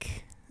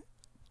like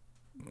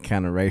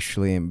kind of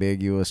racially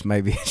ambiguous,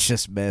 maybe it's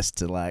just best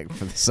to like,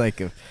 for the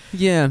sake of,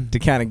 to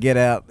kind of get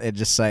out and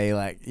just say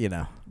like,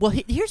 Well,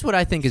 here's what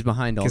I think is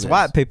behind all this. because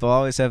white people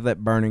always have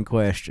that burning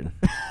question.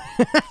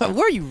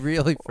 Where are you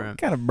really from? What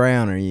kind of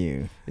brown are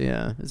you?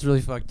 Yeah, it's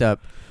really fucked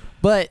up.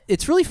 But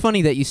it's really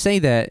funny that you say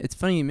that. It's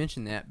funny you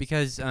mention that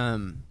because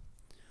I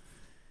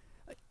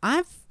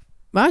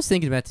was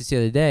thinking about this the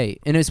other day,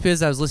 and it's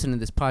because I was listening to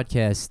this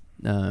podcast,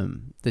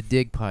 the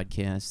Dig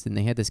podcast, and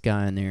they had this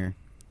guy on there.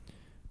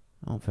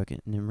 I don't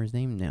fucking remember his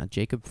name now.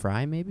 Jacob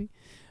Fry, maybe.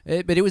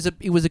 But it was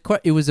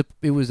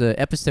a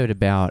episode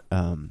about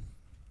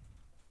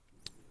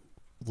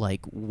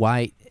like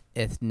white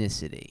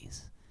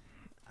ethnicities.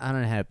 I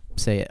don't know how to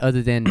say it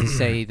other than to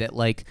say that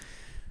like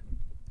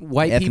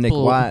white Ethnic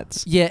people,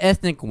 whites. Yeah,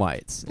 ethnic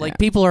whites. Like Yeah.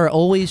 people are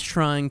always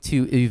trying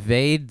to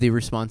evade the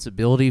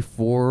responsibility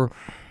for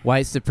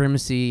white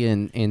supremacy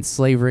and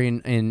slavery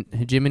and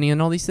hegemony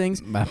and all these things.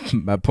 By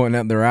pointing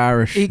out they're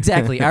Irish.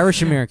 Exactly,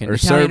 Irish American or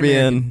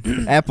Italian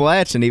Serbian,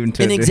 Appalachian even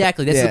to and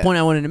exactly, that's the point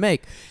I wanted to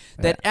make.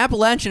 That Yeah.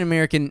 Appalachian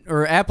American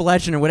or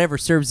Appalachian or whatever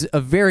serves a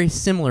very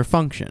similar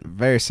function.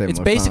 Very similar. It's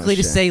basically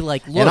to function. say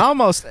like, look, And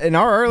almost in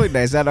our early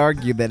days, I'd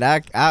argue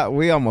that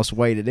we almost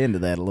waded into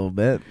that a little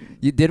bit.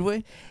 did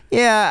we?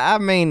 Yeah, I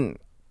mean,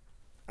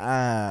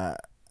 I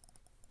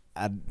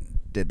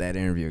did that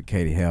interview with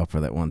Katie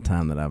Halper that one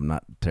time that I'm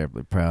not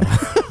terribly proud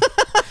of.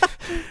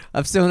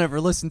 I've still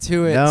never listened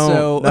to it.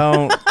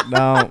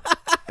 Don't.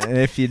 And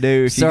if you do,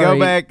 if you Sorry go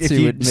back, if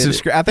to you admit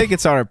subscribe, I think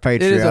it's on our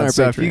Patreon. is on our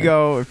so if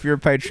Patreon. if you're a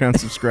Patreon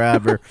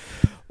subscriber,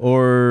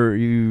 or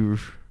you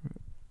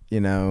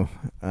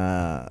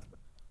are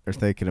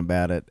thinking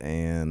about it,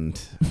 and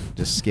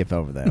just skip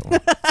over that one.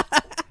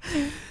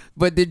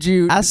 But did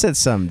you? I said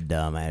some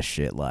dumbass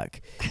shit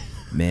like,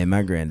 "Man,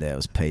 my granddad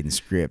was paid in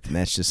script, and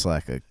that's just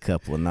like a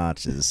couple of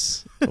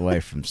notches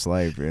away from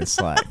slavery." It's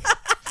like,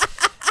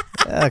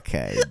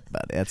 okay,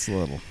 buddy, that's a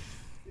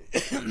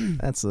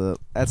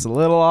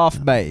little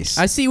off base.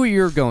 I see what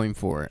you're going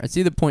for. I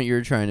see the point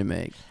you're trying to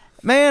make.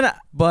 Man,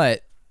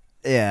 But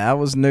yeah, I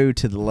was new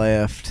to the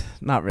left.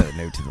 Not really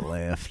new to the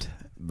left,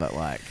 but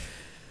like,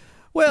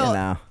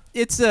 well,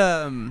 it's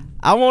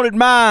I wanted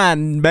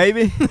mine,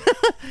 baby.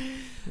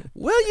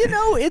 well,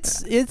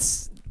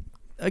 it's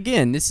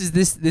again, this is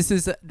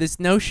this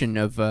notion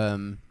of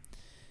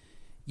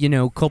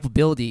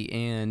culpability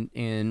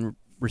and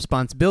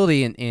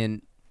responsibility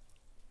and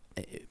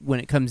when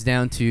it comes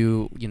down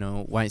to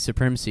white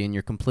supremacy and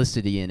your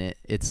complicity in it,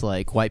 it's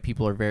like white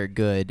people are very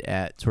good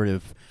at sort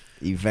of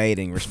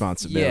evading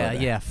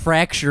responsibility. Yeah,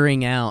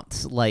 fracturing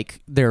out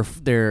like their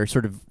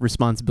sort of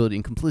responsibility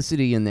and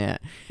complicity in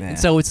that. Yeah. And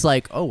so it's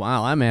like, oh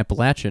wow, I'm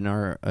Appalachian,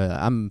 or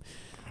I'm,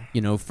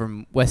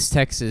 from West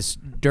Texas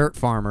dirt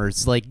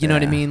farmers. Like, you know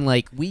what I mean?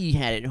 Like, we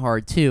had it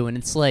hard too, and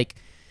it's like,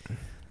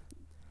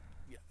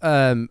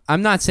 I'm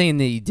not saying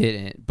that you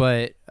didn't,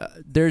 but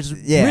there's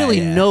really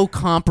no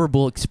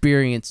comparable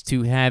experience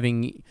to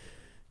having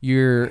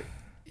being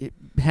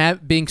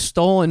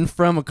stolen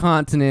from a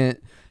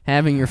continent,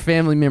 having your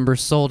family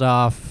members sold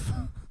off,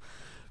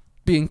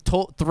 being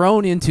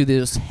thrown into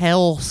this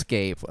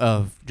hellscape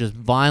of just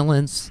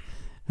violence,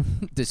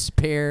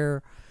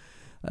 despair,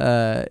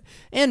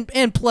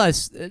 and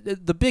plus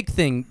the big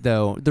thing,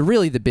 though,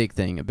 the big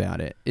thing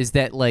about it is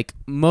that like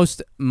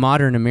most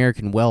modern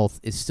American wealth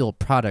is still a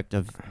product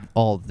of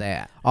all of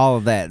that.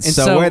 And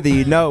so whether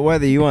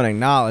you want to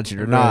acknowledge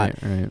it or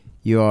not, right.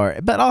 you are.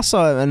 But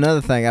also another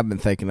thing I've been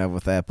thinking of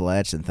with the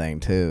Appalachian thing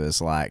too is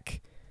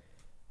like,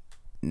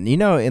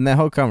 in that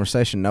whole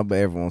conversation,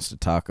 nobody ever wants to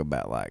talk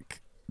about like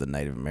the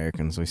Native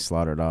Americans we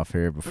slaughtered off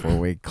here before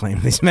we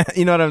claimed these men.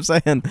 You know what I'm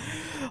saying?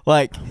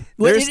 Like,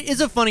 well, it is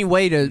a funny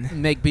way to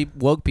make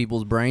woke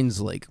people's brains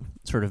like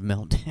sort of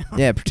melt down.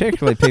 Yeah,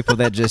 particularly people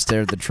that just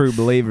are the true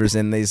believers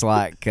in these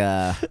like,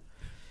 this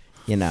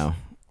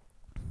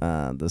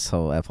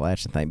whole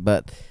Appalachian thing.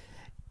 But,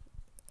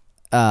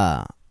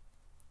 well,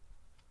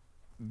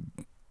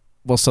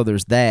 so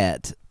there's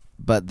that,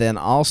 but then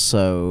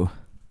also,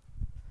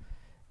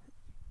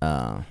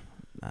 fuck,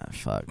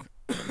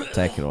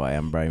 take it away.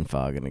 I'm brain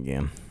fogging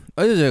again.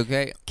 Oh, this is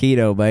okay.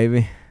 Keto,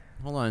 baby.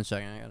 Hold on a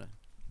second. I gotta.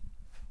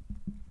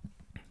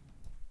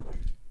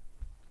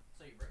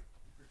 Take a break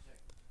for a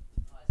second.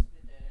 I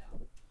spit that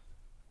out.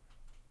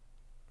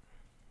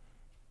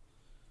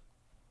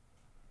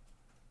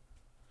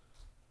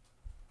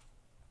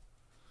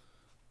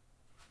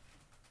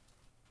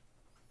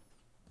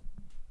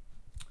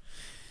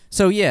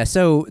 So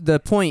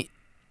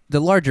the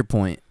larger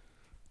point,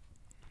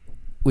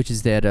 which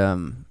is that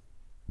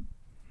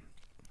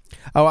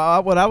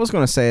what I was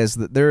going to say is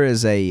that there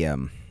is I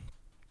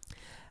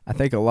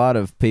think a lot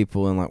of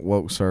people in like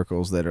woke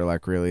circles that are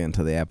like really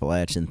into the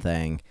Appalachian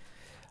thing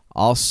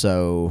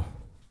also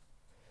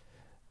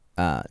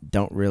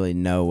don't really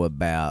know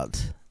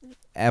about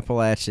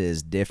Appalachia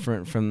is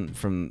different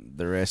from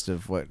the rest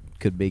of what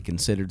could be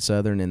considered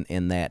Southern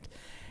in that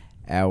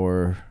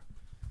our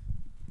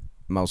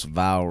most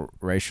vile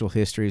racial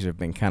histories have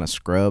been kind of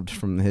scrubbed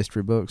from the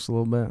history books a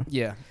little bit.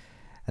 Yeah.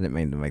 I didn't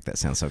mean to make that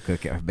sound so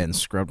cookie. I've been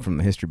scrubbed from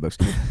the history books.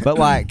 But,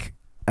 like,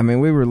 I mean,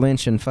 we were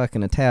lynching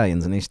fucking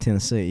Italians in East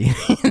Tennessee.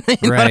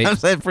 Right. I'm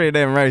saying pretty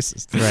damn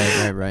racist.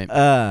 Right.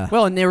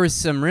 Well, and there was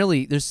some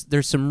really,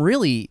 there's some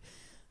really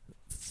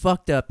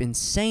fucked up,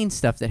 insane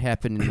stuff that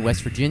happened in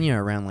West Virginia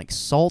around, like,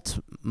 salt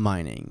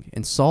mining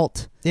and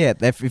salt. Yeah,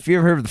 if you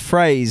ever heard of the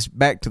phrase,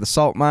 back to the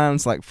salt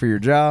mines, like, for your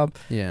job.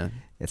 Yeah.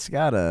 It's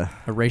got a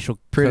racial...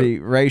 pretty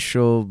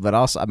racial, but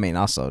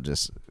also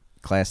just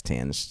class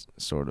 10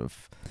 sort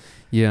of...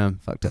 Yeah,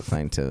 fucked up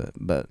thing to it,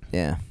 but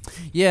yeah.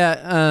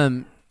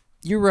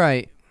 You're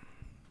right.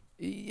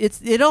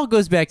 It all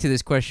goes back to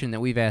this question that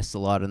we've asked a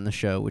lot on the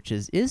show, which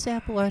is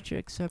Appalachia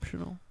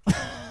exceptional?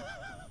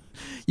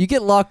 You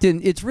get locked in.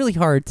 It's really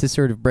hard to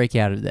sort of break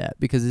out of that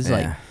because it's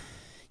like,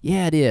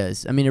 yeah, it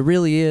is. I mean, it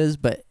really is,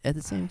 but at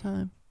the same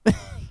time,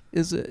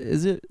 is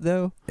it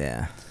though?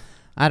 Yeah,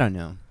 I don't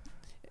know.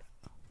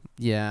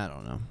 Yeah, I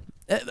don't know.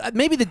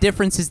 Maybe the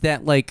difference is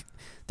that like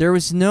there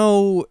was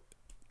no.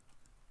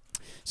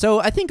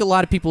 So I think a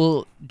lot of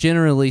people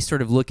generally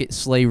sort of look at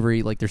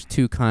slavery like there's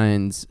two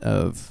kinds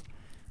of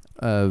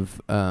like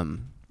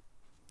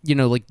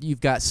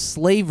you've got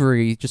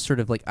slavery, just sort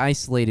of like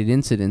isolated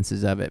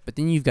incidences of it, but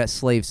then you've got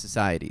slave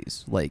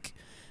societies like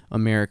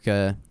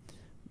America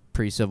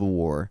pre-Civil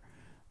War,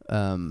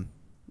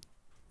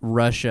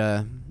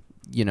 Russia,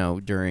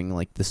 during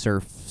like the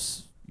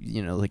serfs,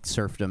 like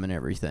serfdom and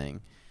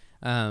everything,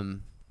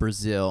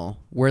 Brazil,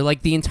 where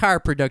like the entire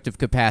productive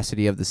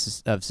capacity of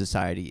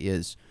society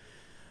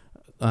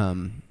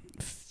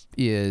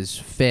is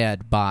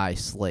fed by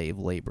slave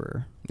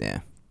labor. Yeah.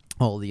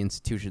 All the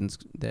institutions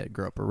that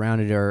grow up around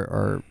it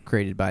are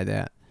created by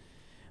that.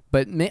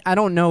 But I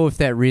don't know if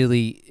that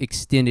really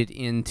extended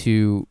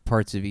into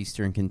parts of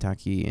eastern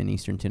Kentucky and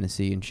eastern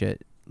Tennessee and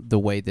shit the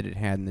way that it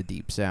had in the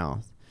Deep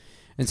South.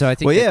 And so I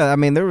think... Well, yeah,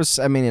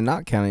 in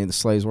Knott County, the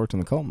slaves worked in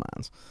the coal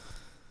mines.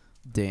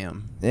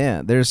 Damn.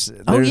 Yeah, there's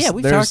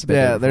we've talked about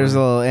that there's a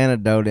little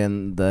anecdote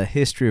in the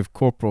History of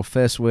Corporal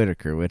Fess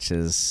Whitaker, which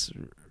is...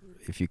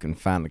 If you can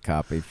find a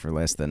copy for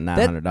less than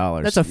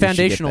 $900, that's a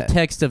foundational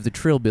text of the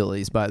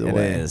Trillbillies, by the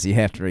way. It is. You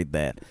have to read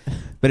that.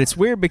 But it's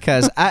weird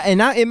because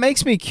it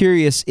makes me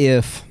curious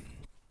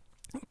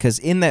because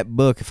in that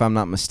book, if I'm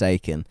not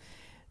mistaken,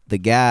 the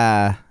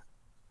guy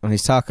when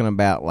he's talking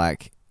about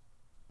like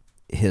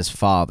his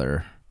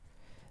father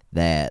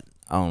that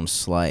owned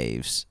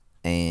slaves,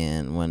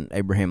 and when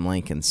Abraham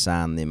Lincoln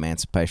signed the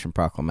Emancipation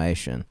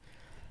Proclamation,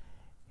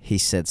 he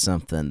said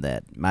something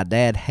that my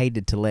dad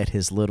hated to let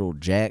his little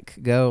Jack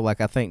go. Like,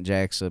 I think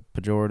Jack's a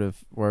pejorative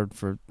word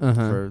for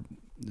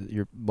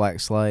your black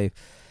slave.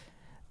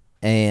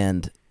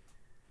 And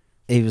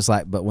he was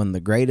like, but when the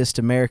greatest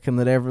American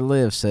that ever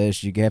lived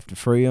says you have to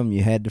free him,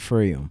 you had to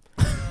free him.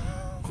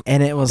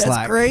 And it was That's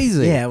like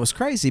crazy. Yeah, it was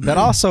crazy. But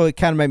also it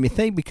kind of made me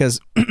think because,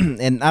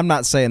 and I'm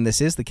not saying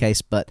this is the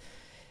case, but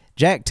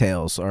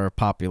jacktails are a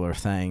popular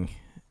thing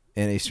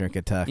in Eastern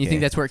Kentucky. You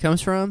think that's where it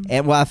comes from?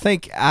 And well,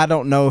 I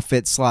don't know if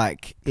it's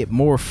like it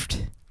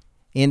morphed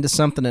into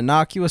something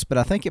innocuous, but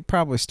I think it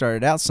probably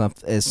started out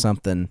as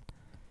something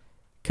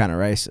kind of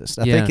racist.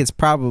 I think it's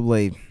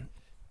probably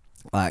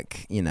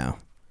like,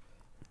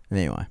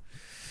 anyway.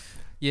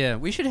 Yeah,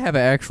 we should have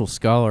an actual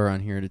scholar on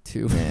here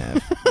too. Yeah.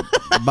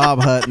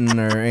 Bob Hutton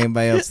or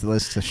anybody else that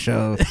listens to the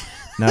show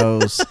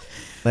knows.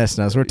 Let us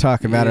know. We're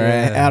talking about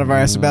out of our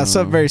ass about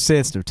something very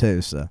sensitive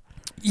too. So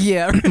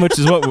yeah, which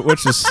is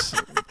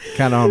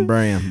kind of on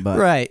brand. But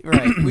right.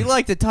 We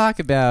like to talk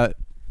about.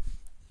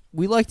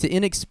 We like to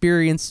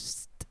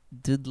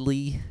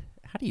inexperiencedly.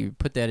 How do you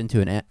put that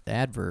into an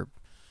adverb?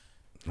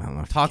 I don't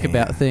know if Talk you can.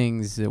 about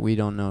things that we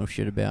don't know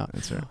shit about.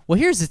 That's right. Well,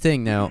 here's the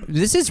thing, though.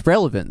 This is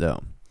relevant,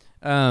 though,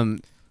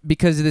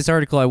 because of this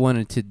article I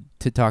wanted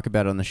to talk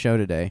about on the show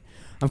today.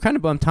 I'm kind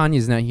of bummed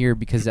Tanya's not here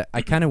because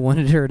I kind of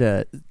wanted her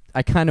to.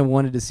 I kind of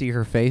wanted to see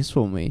her face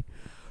when we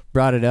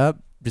brought it up,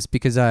 just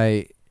because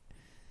I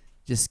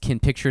just can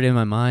picture it in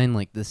my mind,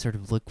 like this sort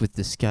of look with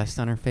disgust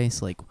on her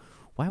face, like,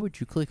 why would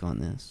you click on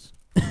this?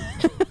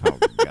 Oh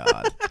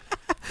God.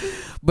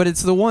 But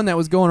it's the one that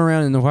was going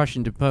around in the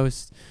Washington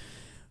Post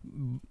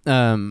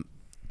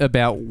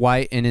about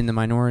white and in the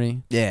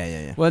minority.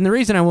 Yeah. Well, and the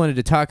reason I wanted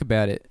to talk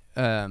about it,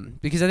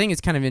 because I think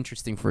it's kind of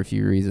interesting for a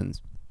few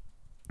reasons.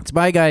 It's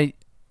by a guy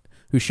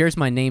who shares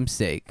my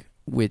namesake,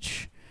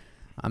 which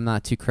I'm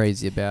not too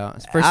crazy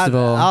about. First of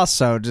all,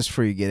 also, just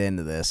before you get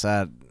into this,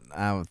 I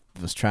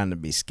was trying to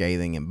be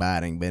scathing and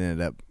biting, but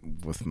ended up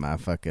with my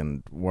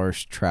fucking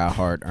worst try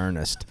hard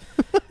earnest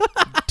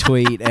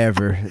tweet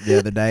ever the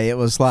other day. It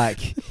was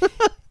like,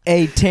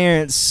 "Hey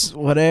Terrence,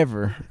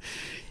 whatever,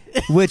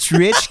 which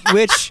rich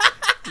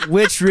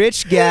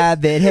guy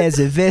that has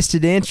a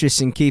vested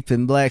interest in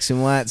keeping blacks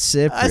and whites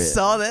separate?" I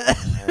saw that.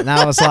 And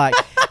I was like,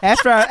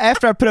 after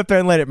I put up there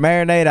and let it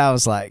marinate, I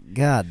was like,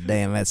 God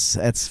damn,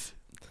 that's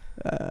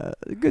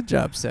good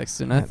job,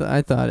 Sexton.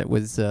 I thought it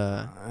was.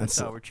 I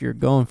thought what you were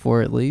going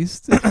for, at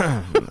least.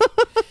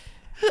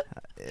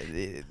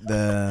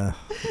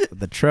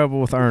 the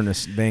trouble with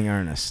being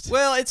earnest.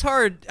 Well, it's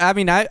hard. I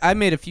mean, I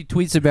made a few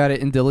tweets about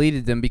it and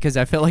deleted them because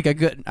I felt like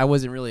I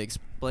wasn't really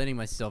explaining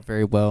myself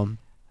very well.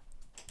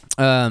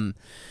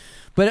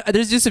 But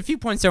there's just a few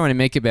points I want to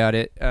make about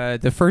it.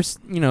 The first,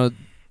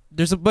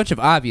 there's a bunch of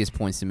obvious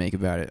points to make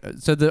about it.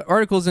 So the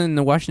article's in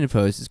the Washington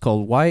Post. It's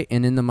called "White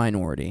and in the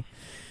Minority."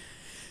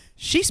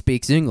 She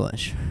speaks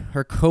English.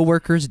 Her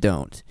coworkers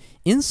don't.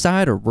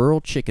 Inside a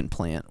rural chicken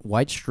plant,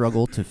 whites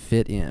struggle to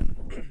fit in.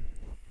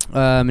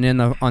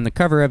 And on the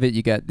cover of it,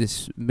 you got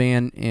this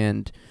man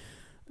and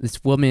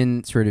this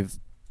woman sort of,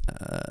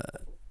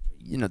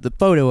 the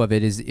photo of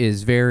it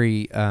is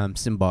very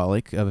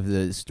symbolic of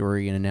the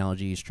story and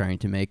analogy he's trying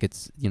to make.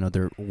 It's,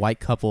 they're a white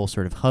couple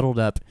sort of huddled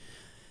up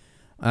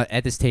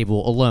at this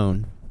table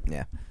alone.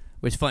 Yeah.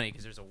 Which is funny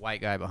because there's a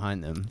white guy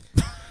behind them.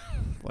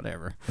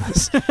 Whatever.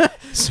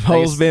 Some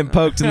holes been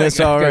poked in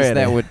this already.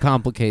 That would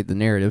complicate the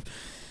narrative.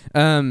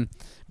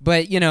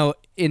 But, and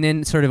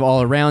then sort of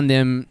all around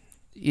them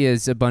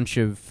is a bunch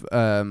of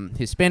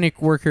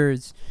Hispanic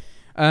workers.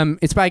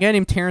 It's by a guy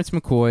named Terrence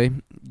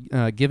McCoy,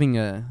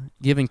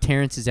 giving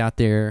Terrence's out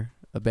there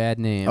a bad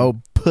name. Oh,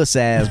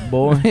 puss-ass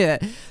boy. Yeah.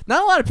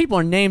 Not a lot of people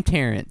are named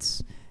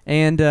Terrence.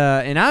 And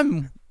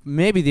I'm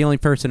maybe the only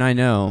person I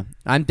know.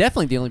 I'm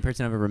definitely the only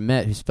person I've ever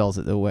met who spells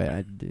it the way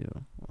I do.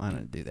 I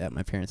don't do that.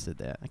 My parents did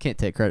that. I can't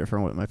take credit for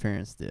what my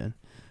parents did.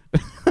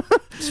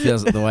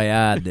 Spells it the way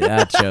I did.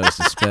 I chose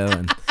to spell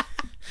it.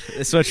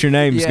 That's what your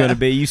name's going to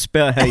be. You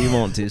spell how you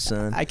want to,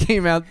 son. I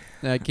came out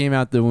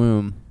the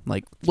womb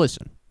like,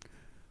 listen,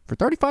 for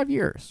 35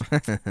 years,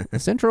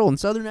 Central and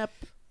Southern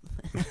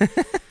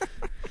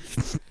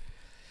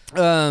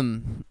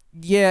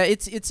yeah,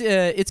 it's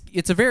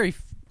a very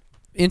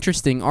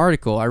interesting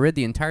article. I read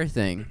the entire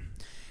thing,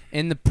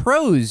 and the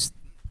prose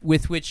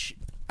with which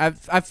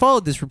I've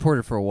followed this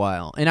reporter for a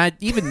while, and I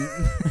even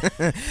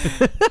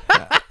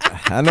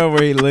I know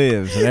where he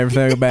lives and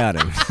everything about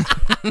him.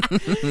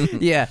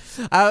 Yeah,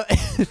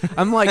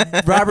 I'm like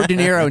Robert De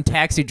Niro in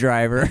Taxi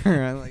Driver.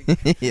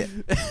 Yeah.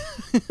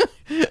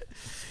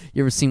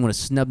 You ever seen what a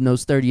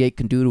snub-nosed 38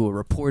 can do to a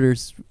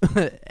reporter's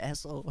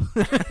asshole?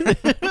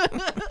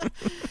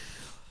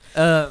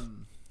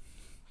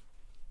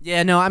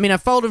 Yeah, no, I mean, I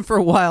followed him for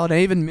a while, and I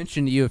even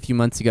mentioned to you a few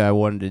months ago I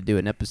wanted to do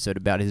an episode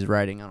about his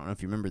writing. I don't know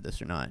if you remember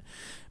this or not.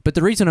 But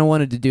the reason I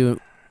wanted to do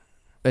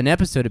an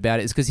episode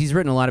about it is because he's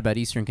written a lot about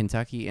Eastern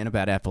Kentucky and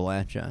about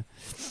Appalachia.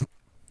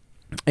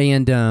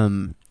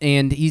 And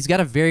he's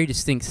got a very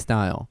distinct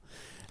style.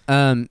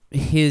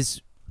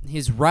 His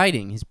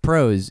writing, his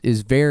prose,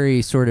 is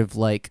very sort of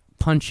like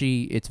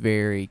punchy. It's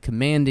very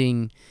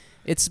commanding.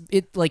 He's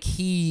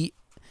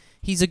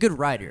a good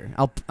writer.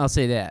 I'll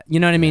say that. You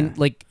know what I mean?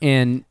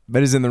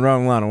 But he's in the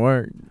wrong line of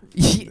work.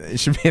 He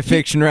should be a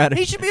fiction writer.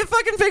 He should be a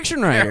fucking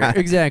fiction writer.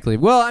 Exactly.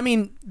 Well, I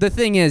mean, the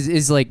thing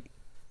is like,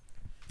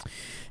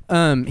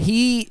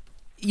 he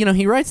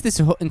writes this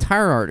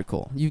entire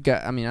article.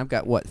 I've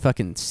got what,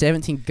 fucking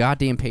 17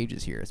 goddamn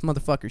pages here. This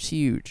motherfucker's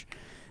huge.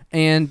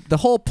 And the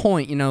whole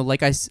point,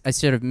 like I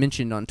sort of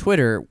mentioned on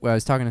Twitter, when I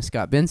was talking to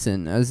Scott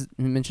Benson,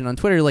 mentioned on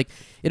Twitter, like,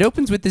 it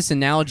opens with this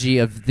analogy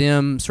of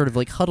them sort of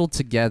like huddled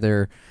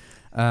together,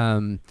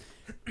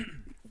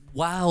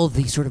 while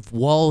the sort of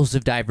walls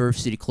of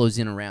diversity close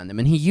in around them.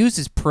 And he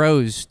uses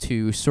prose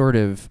to sort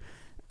of,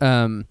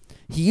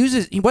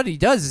 what he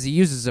does is he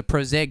uses a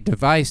prosaic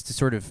device to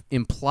sort of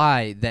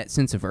imply that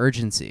sense of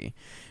urgency.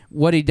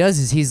 What he does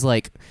is he's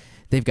like,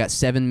 they've got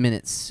 7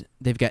 minutes.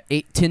 They've got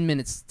 10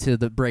 minutes till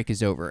the break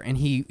is over, and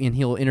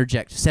he'll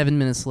interject 7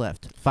 minutes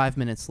left, 5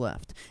 minutes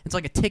left. It's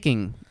like a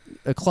ticking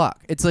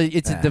clock. It's a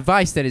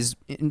device that is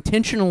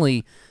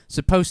intentionally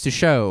supposed to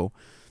show,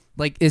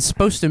 like, is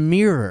supposed to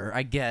mirror,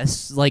 I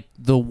guess, like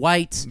the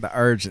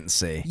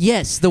urgency.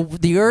 Yes,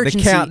 the urgency.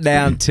 The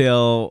countdown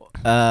till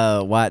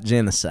white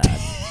genocide.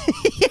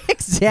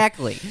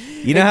 Exactly.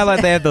 You know how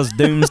like they have those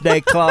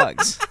doomsday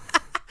clocks?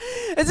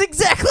 That's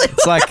exactly.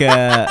 It's like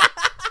a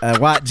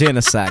white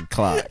genocide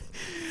clock.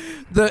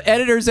 The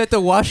editors at the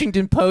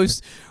Washington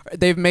Post,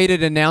 they've made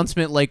an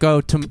announcement like,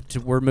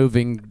 we're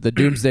moving the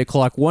doomsday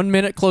clock 1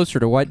 minute closer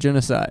to white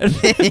genocide.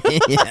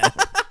 Yeah.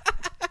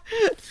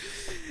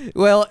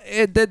 Well,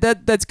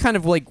 that's kind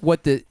of like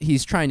what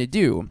he's trying to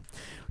do.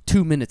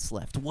 2 minutes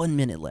left, 1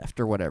 minute left,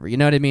 or whatever. You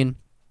know what I mean?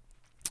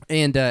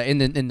 And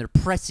then they're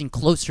pressing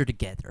closer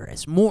together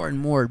as more and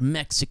more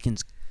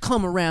Mexicans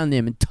come around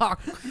them and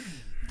talk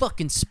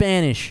fucking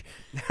Spanish.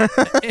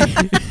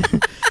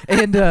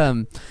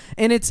 and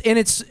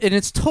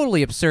it's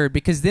totally absurd,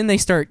 because then they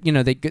start,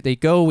 they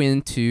go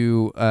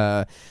into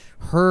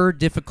her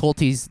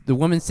difficulties, the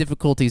woman's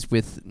difficulties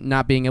with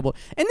not being able,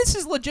 and this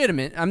is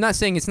legitimate. I'm not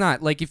saying it's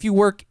not. Like, if you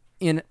work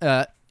in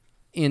a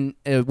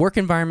work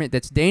environment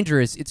that's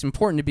dangerous, it's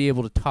important to be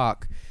able to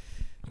talk,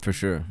 for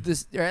sure,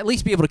 or at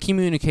least be able to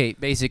communicate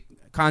basic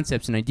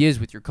concepts and ideas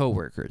with your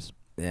coworkers.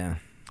 Yeah.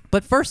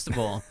 But first of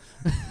all,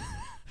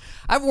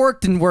 I've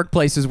worked in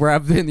workplaces where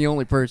I've been the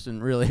only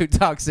person really who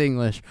talks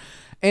English,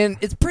 and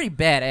it's pretty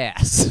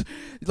badass.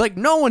 Like,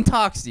 no one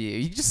talks to you.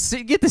 You just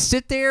get to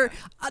sit there.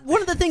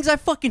 One of the things I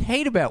fucking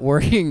hate about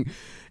working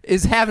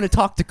is having to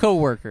talk to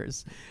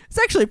coworkers. It's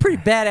actually a pretty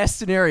badass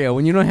scenario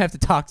when you don't have to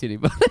talk to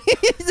anybody.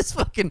 You just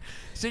fucking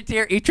sit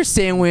there, eat your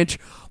sandwich,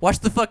 watch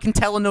the fucking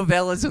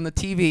telenovelas on the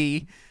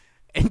TV,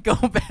 and go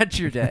about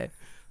your day.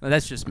 Well,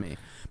 that's just me.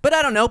 But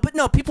I don't know. But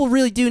no, people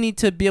really do need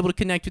to be able to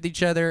connect with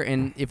each other,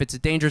 and if it's a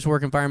dangerous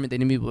work environment, they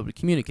need to be able to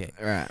communicate.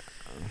 Right.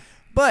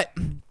 But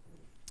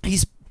he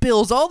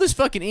spills all this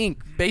fucking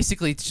ink,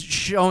 basically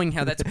showing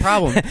how that's a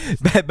problem.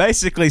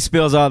 Basically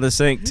spills all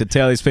this ink to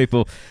tell these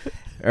people,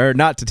 or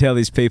not to tell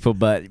these people,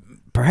 but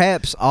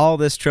perhaps all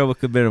this trouble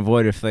could have been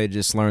avoided if they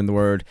just learned the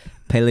word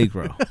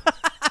peligro.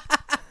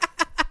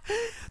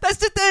 That's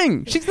the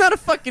thing. She's not a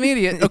fucking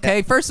idiot.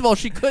 Okay, first of all,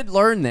 she could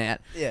learn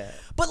that. Yeah.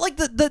 But like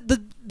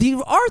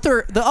the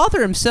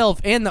author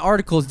himself and the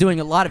article is doing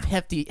a lot of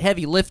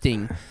heavy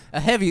lifting,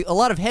 a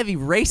lot of heavy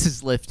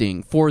racist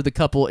lifting for the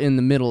couple in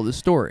the middle of the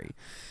story.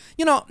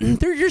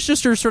 They're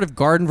just sort of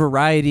garden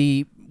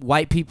variety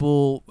white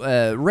people,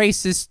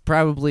 racist,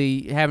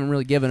 probably haven't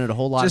really given it a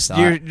whole lot of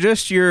thought.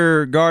 Just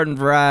your garden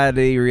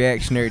variety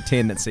reactionary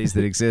tendencies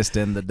that exist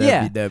in the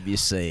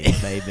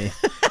WWC, baby.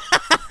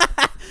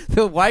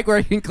 The white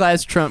working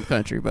class Trump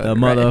country, but the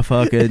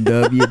motherfucking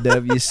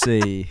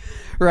WWC.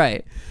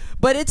 Right.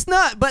 But it's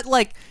not, but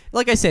like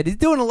I said, he's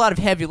doing a lot of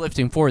heavy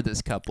lifting for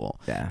this couple.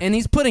 Yeah. And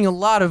he's putting a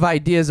lot of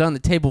ideas on the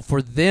table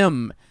for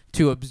them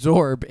to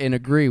absorb and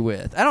agree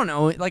with. I don't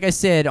know, like I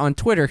said on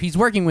Twitter, he's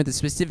working with a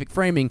specific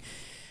framing,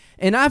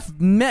 and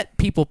I've met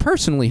people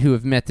personally who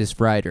have met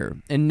this writer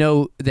and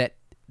know that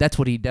that's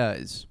what he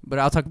does. But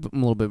I'll talk a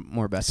little bit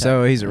more about that.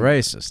 So he's a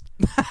racist.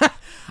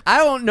 I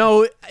don't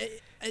know.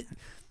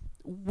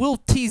 We'll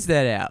tease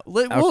that out.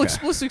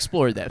 Let's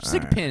explore that.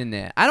 Stick a pin in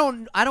that.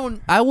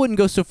 I wouldn't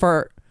go so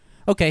far.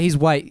 Okay, he's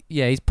white.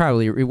 Yeah, he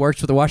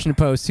works for the Washington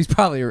Post. He's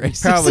probably a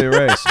racist. Probably a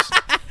racist.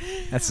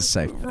 That's a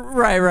safe bet.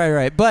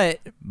 Right. But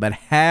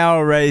how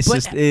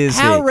racist is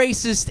he? How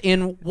racist,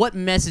 and what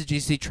message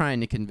is he trying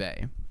to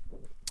convey?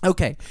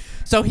 Okay,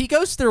 so he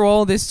goes through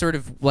all this sort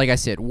of, like I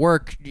said,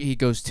 work. He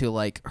goes to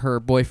like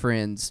her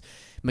boyfriend's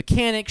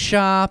mechanic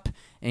shop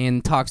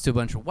and talks to a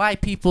bunch of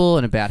white people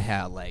and about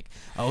how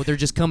they're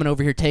just coming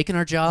over here taking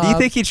our job. Do you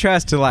think he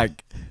tries to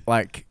like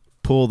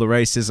pull the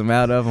racism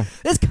out of them?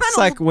 It's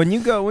like when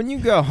you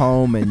go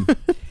home and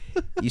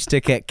you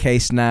stick that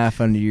case knife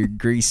under your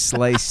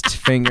grease-laced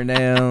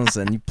fingernails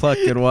and you pluck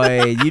it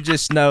away. You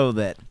just know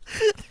that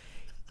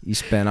you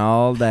spent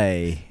all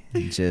day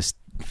just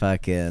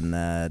fucking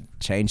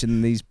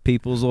changing these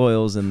people's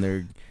oils and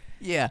their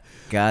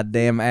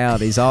goddamn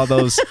Audis. All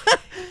those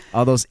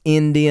all those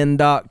Indian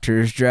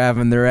doctors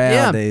driving their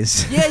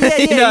Audis. Yeah.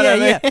 You know what I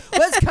mean? Well,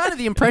 that's kind of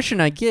the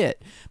impression I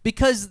get,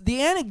 because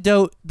the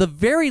anecdote, the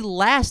very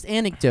last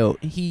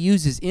anecdote he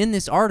uses in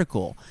this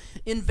article,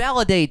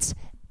 invalidates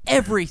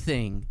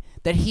everything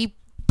that he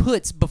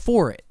puts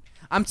before it.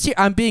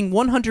 I'm being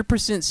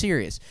 100%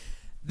 serious.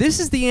 This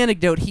is the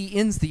anecdote he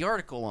ends the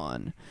article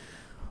on.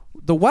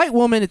 The white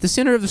woman at the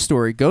center of the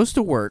story goes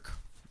to work.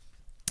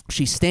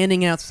 She's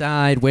standing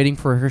outside waiting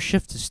for her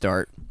shift to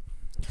start.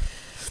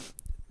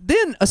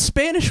 Then a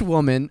Spanish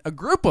woman, a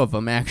group of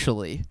them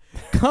actually,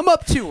 come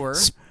up to her.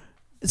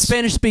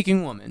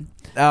 Spanish-speaking woman.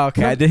 Oh,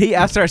 okay. Did he?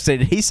 I started saying,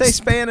 did he say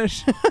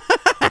Spanish?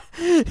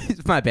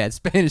 My bad.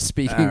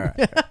 Spanish-speaking. All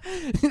right.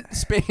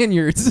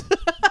 Spaniards.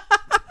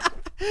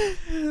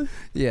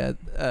 Yeah.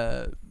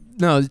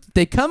 No,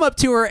 they come up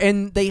to her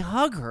and they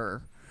hug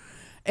her.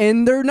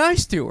 And they're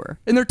nice to her.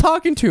 And they're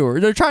talking to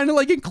her. They're trying to,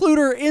 like, include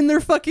her in their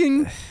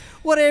fucking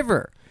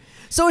whatever.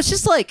 So it's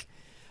just like,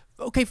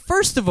 okay,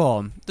 first of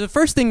all, the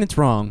first thing that's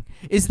wrong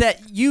is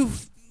that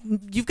you've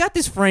got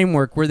this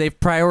framework where they've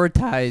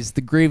prioritized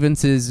the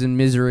grievances and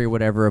misery or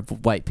whatever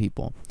of white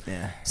people.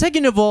 Yeah.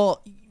 Second of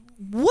all,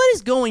 what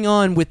is going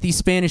on with these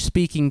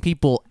Spanish-speaking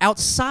people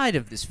outside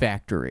of this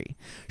factory?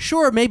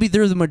 Sure, maybe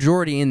they're the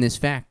majority in this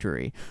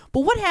factory,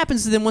 but what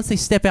happens to them once they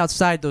step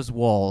outside those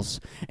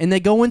walls and they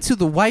go into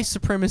the white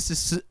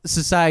supremacist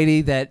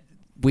society that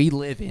we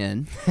live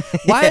in?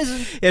 Why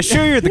isn't... Yeah,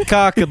 sure, you're the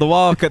cock of the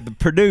walk at the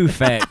Purdue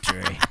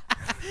factory.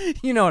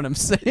 You know what I'm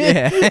saying?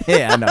 Yeah,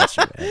 I know what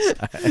you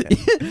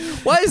mean.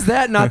 Why is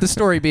that not the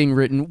story being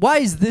written? Why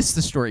is this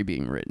the story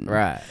being written?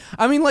 Right.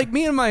 I mean, like,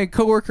 me and my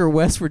coworker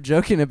Wes were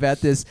joking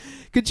about this.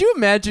 Could you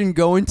imagine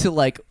going to,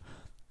 like,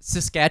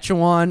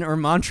 Saskatchewan or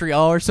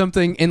Montreal or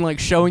something and, like,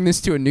 showing this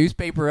to a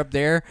newspaper up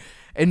there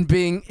and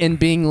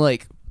being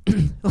like,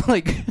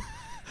 like,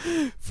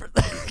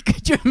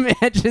 could you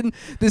imagine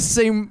this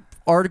same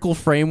article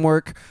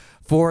framework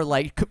for,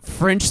 like,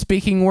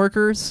 French-speaking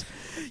workers?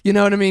 You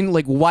know what I mean?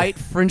 Like white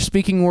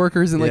French-speaking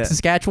workers in like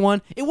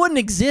Saskatchewan, it wouldn't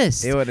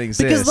exist. It wouldn't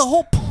exist because the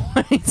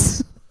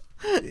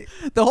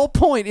whole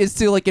point is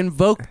to like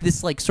invoke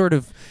this like sort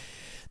of.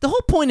 The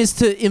whole point is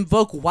to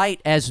invoke white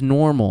as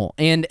normal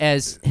and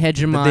as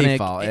hegemonic, the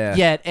default,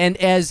 and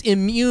as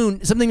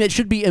immune, something that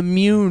should be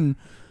immune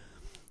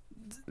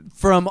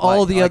from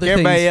all the other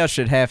everybody things. Else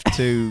should have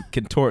to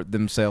contort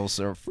themselves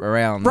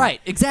around. Right,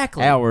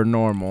 exactly. Our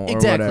normal,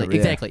 exactly, or whatever.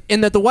 Exactly,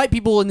 and that the white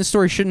people in the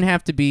story shouldn't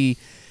have to be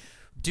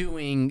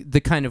doing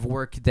the kind of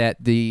work that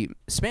the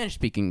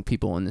Spanish-speaking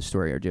people in the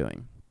story are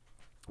doing,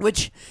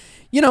 which,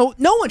 you know,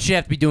 no one should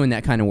have to be doing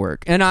that kind of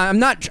work. And I'm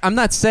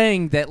not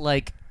saying that,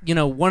 like, you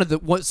know,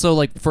 so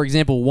like, for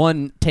example,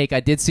 one take I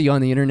did see on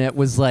the internet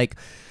was like,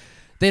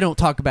 they don't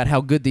talk about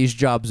how good these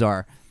jobs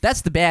are.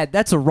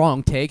 That's a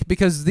wrong take,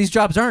 because these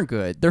jobs aren't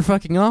good. They're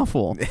fucking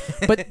awful.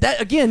 But that,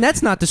 again,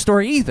 that's not the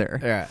story either.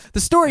 Right. The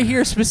story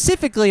here is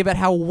specifically about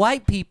how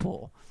white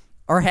people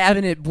are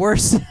having it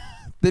worse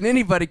than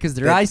anybody because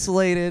they're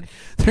isolated.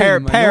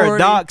 They're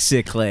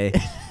paradoxically,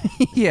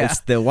 yeah, it's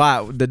the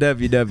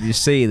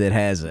WWC that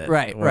has it.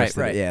 Right.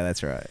 Yeah,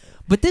 that's right.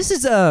 But this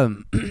is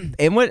and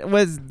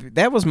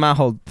that was my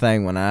whole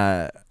thing when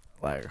I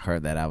like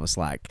heard that. I was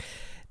like,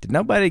 did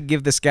nobody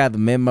give this guy the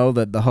memo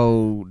that the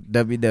whole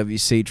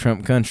WWC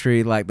Trump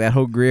country, like that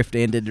whole grift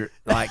ended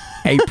like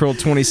April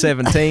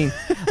 2017?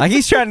 Like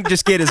he's trying to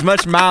just get as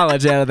much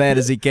mileage out of that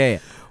as he can.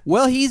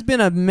 Well, he's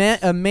been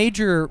a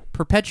major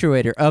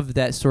perpetuator of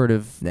that sort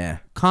of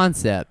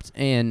concept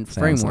and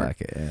Sounds framework.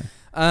 like it,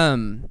 yeah.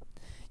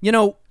 You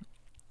know,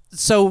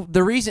 so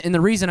the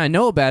reason I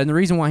know about it and the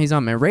reason why he's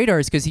on my radar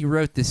is because he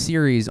wrote this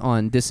series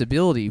on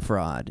disability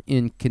fraud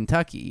in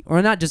Kentucky, or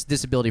not just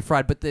disability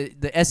fraud, but the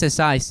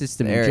SSI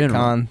system in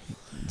general. Con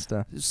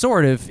stuff.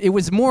 Sort of. It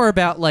was more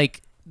about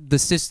like the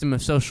system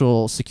of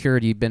Social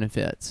Security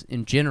benefits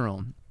in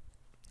general,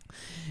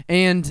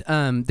 and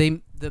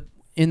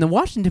in the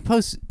Washington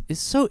Post, it's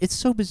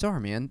so bizarre,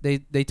 man.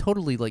 They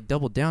totally like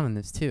doubled down on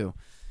this too.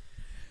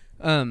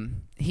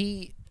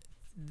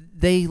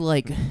 They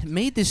like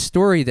made this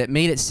story that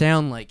made it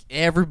sound like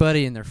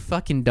everybody and their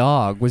fucking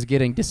dog was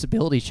getting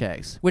disability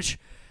checks, which,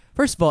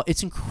 first of all,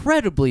 it's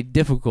incredibly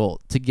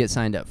difficult to get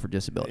signed up for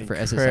disability for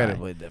SSI.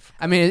 Incredibly difficult.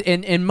 I mean,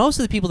 and most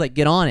of the people that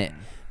get on it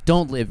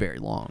don't live very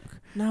long.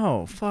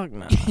 No, fuck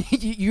no.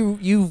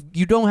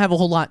 you don't have a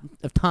whole lot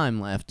of time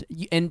left,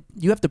 and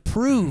you have to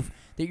prove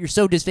that you're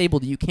so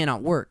disabled that you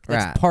cannot work.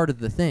 That's part of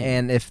the thing.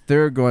 And if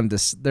they're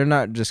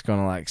not just going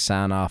to like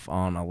sign off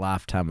on a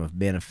lifetime of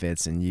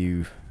benefits, and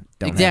you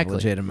don't have a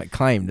legitimate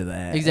claim to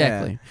that.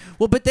 Exactly. Yeah.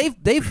 Well, but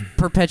they've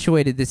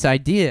perpetuated this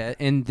idea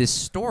and this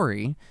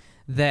story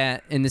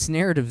that, in this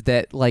narrative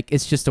that like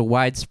it's just a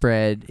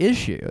widespread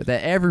issue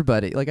that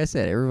everybody, like I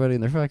said, everybody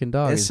and their fucking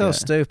dog. It's so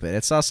stupid.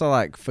 It's also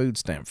like food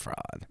stamp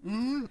fraud.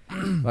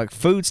 Like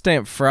food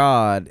stamp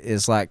fraud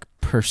is like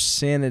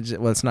percentage.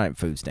 Well, it's not even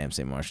food stamps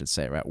anymore. I should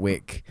say, right?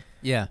 WIC.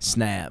 Yeah.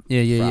 SNAP.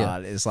 Yeah.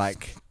 Fraud is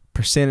like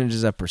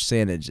percentages of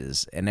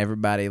percentages, and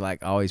everybody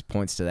like always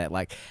points to that.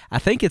 Like I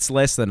think it's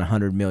less than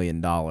 $100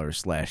 million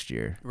last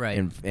year. Right.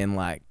 In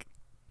like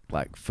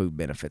like food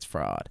benefits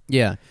fraud.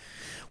 Yeah.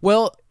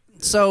 Well,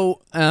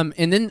 so and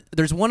then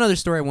there's one other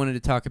story I wanted to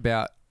talk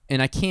about,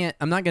 and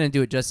I'm not going to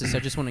do it justice. I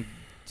just want to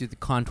do the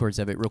contours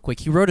of it real quick.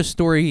 He wrote a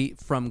story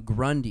from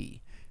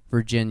Grundy,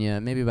 Virginia,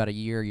 maybe about a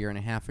year and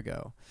a half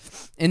ago.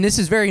 And this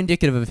is very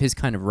indicative of his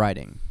kind of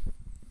writing.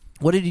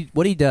 What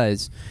he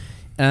does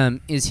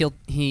is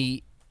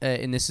he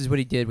and this is what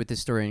he did with this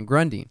story in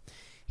Grundy.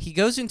 He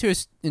goes into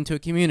a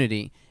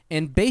community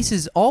and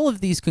bases all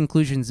of these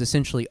conclusions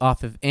essentially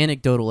off of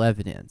anecdotal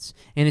evidence.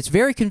 And it's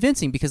very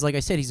convincing because, like I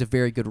said, he's a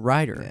very good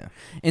writer. Yeah.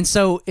 And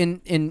so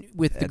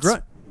with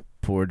the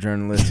poor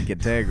journalistic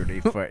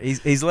integrity.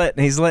 He's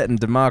letting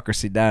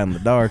democracy die in the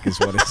dark is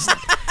what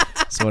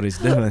that's what he's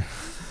doing.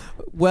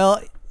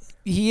 Well,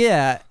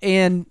 yeah,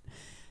 and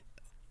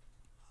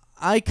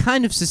I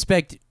kind of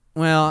suspect.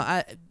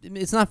 Well,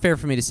 it's not fair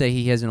for me to say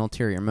he has an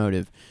ulterior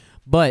motive,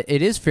 but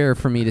it is fair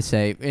for me to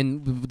say.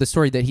 And the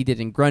story that he did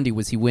in Grundy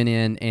was he went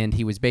in and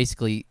he was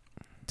basically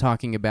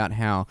talking about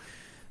how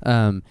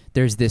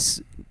there's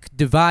this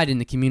divide in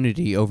the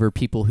community over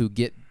people who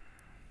get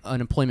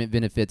unemployment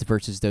benefits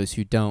versus those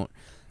who don't,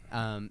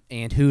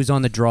 and who's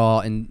on the draw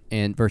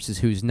and versus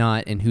who's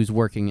not, and who's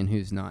working and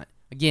who's not.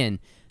 Again,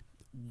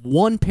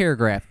 one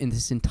paragraph in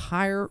this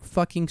entire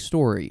fucking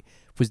story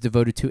was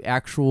devoted to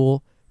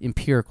actual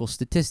empirical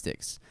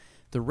statistics.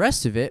 The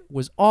rest of it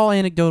was all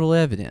anecdotal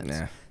evidence.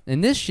 Yeah.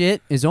 And this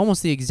shit is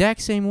almost the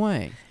exact same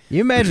way.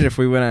 You imagine if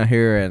we went out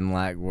here and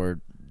like we're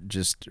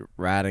just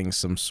writing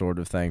some sort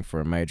of thing for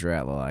a major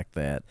outlet like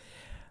that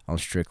on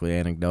strictly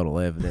anecdotal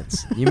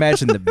evidence. You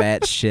imagine the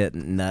batshit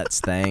nuts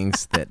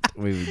things that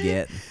we would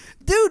get.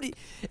 Dude,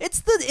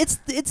 it's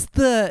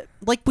the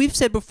like we've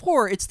said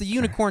before, it's the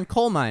unicorn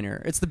coal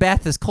miner. It's the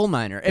Bathurst coal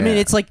miner. I mean,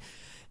 it's like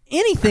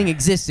anything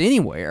exists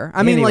anywhere.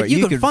 I mean, like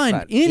you can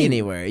find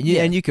anywhere.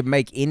 And you could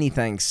make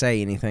anything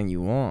say anything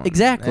you want.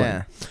 Exactly.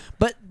 Yeah.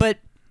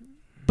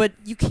 But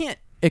you can't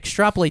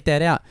extrapolate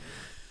that out.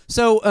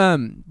 So,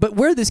 but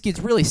where this gets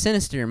really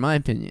sinister, in my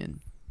opinion,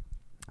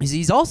 is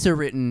he's also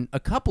written a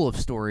couple of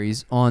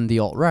stories on the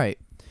alt-right.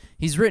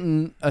 He's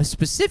written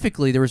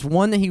specifically, there was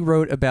one that he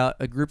wrote about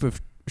a group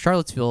of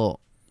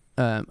Charlottesville,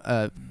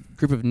 a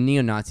group of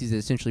neo-Nazis that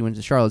essentially went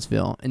to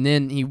Charlottesville. And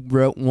then he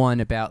wrote one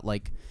about,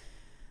 like,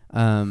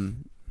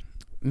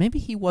 maybe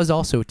he was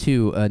also,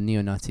 too, a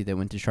neo-Nazi that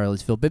went to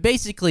Charlottesville. But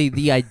basically,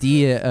 the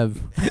idea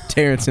of...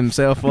 Terrence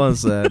himself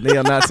was a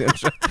neo-Nazi.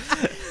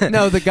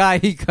 No, the guy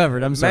he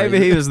covered. I'm sorry.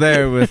 Maybe he was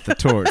there with the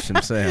torch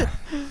himself.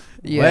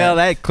 Yeah. Well,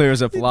 that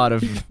clears up a lot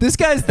of this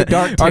guy's the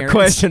dark Terrence. Our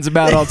questions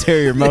about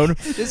ulterior motive.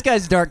 This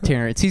guy's dark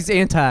Terrence. He's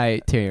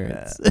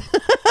anti-Terrence.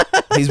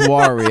 He's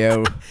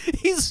Wario.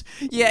 He's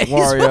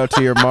Wario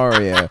to your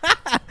Mario.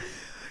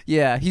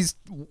 Yeah, he's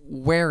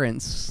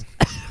Warrens.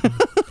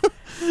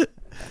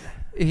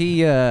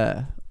 He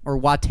or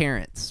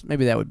Waterrence.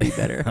 Maybe that would be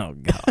better. Oh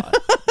God.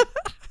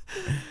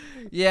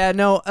 Yeah,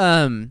 no,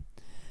 and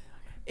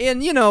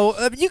you know,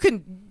 you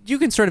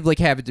can sort of like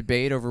have a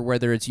debate over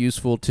whether it's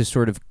useful to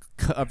sort of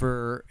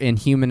cover and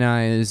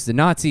humanize the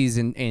Nazis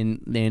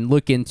and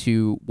look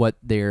into what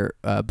their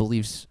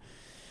beliefs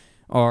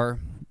are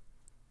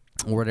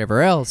or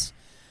whatever else.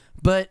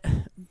 But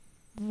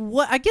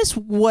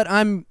what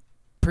I'm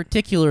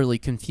particularly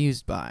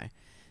confused by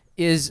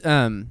is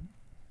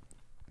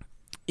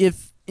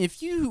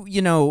if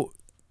you know,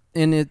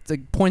 and it's a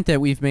point that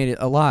we've made it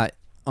a lot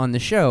on the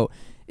show,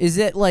 is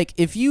that like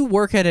if you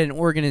work at an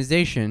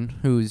organization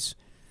who's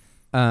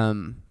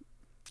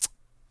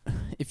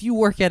if you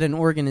work at an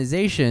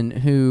organization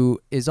who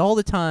is all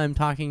the time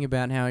talking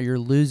about how you're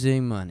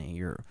losing money,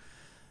 you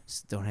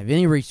don't have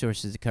any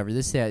resources to cover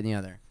this, that, and the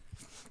other,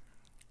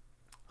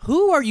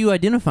 who are you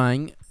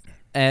identifying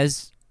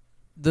as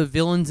the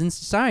villains in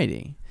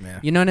society? Yeah.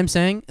 You know what I'm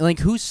saying? Like,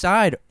 whose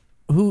side,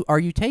 who are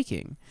you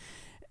taking?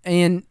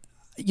 And,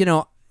 you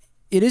know,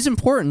 it is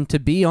important to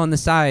be on the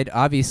side,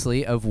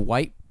 obviously, of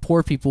white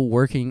poor people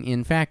working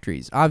in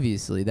factories.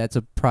 Obviously, that's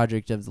a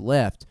project of the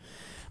left.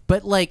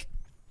 But, like,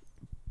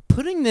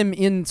 putting them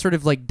in sort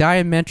of, like,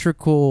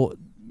 diametrical...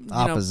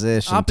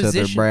 Opposition to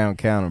their brown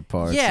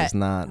counterparts is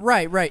not...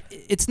 Right.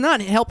 It's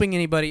not helping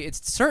anybody.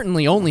 It's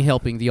certainly only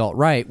helping the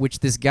alt-right, which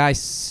this guy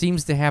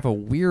seems to have a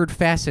weird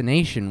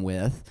fascination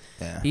with.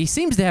 Yeah. He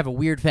seems to have a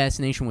weird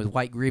fascination with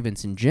white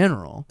grievance in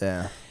general.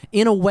 Yeah.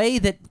 In a way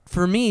that,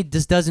 for me,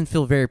 just doesn't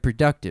feel very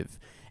productive.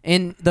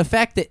 And the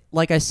fact that,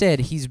 like I said,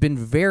 he's been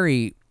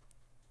very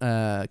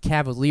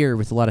cavalier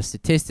with a lot of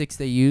statistics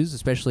they use,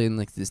 especially in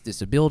like this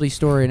disability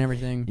story and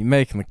everything. You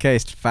making the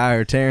case to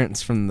fire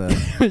Terrence from the...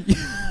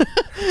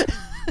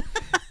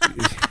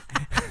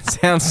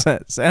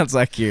 Sounds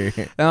like you're...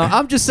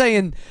 I'm just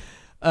saying,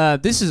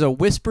 this is a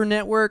whisper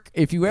network.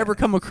 If you ever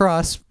come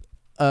across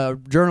a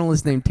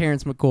journalist named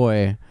Terrence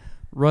McCoy,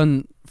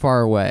 run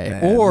far away,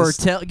 or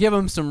give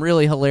him some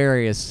really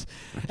hilarious.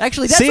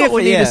 Actually, that's what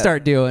we need to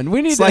start doing.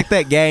 We need. It's like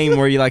that game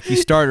where you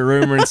start a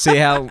rumor and see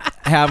how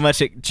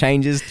much it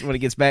changes when it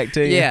gets back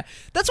to you. Yeah,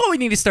 that's what we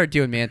need to start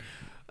doing, man.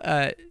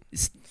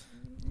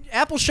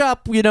 Apple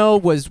Shop, we're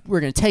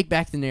going to take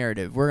back the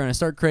narrative. We're going to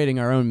start creating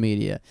our own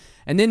media.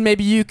 And then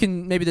maybe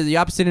the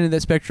opposite end of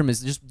that spectrum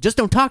is just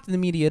don't talk to the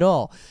media at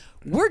all.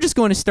 We're just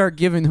going to start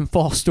giving them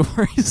false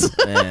stories.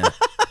 Yeah.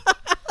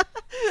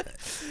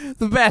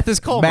 The Math is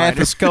Coal Miner. Math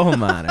is Coal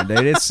Miner,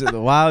 dude. It's the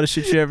wildest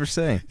shit you ever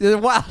seen. The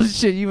wildest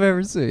shit you've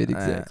ever seen,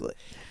 exactly.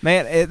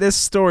 Man, this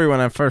story, when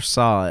I first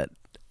saw it,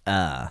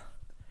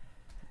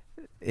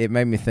 it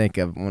made me think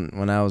of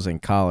when I was in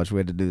college. We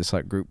had to do this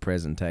like group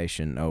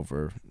presentation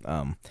over.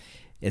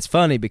 It's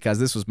funny because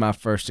this was my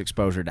first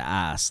exposure to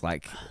ice.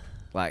 Like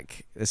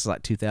this is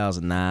like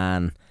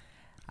 2009.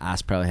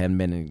 Ice probably hadn't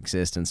been in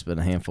existence but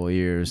a handful of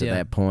years at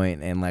that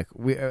point, and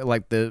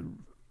the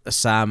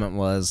assignment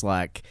was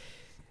like,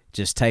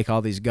 just take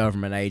all these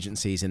government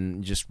agencies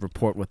and just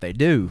report what they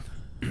do.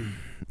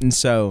 And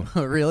so,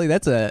 really,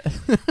 that's a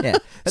yeah,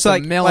 that's a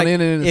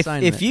melanin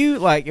assignment. If you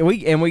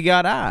we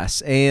got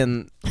ice,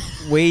 and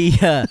we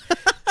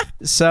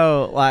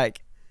so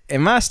like,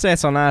 and my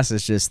stance on ice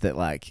is just that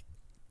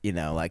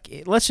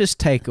let's just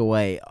take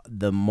away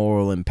the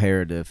moral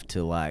imperative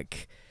to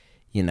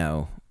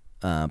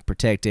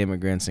protect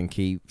immigrants and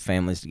keep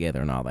families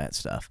together and all that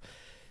stuff.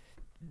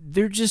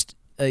 They're just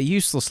a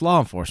useless law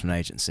enforcement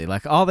agency.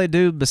 Like, all they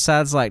do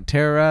besides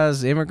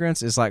terrorize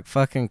immigrants is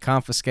fucking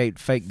confiscate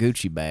fake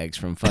Gucci bags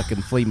from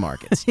fucking flea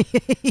markets.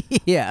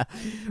 Yeah,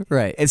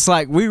 right. It's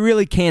we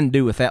really can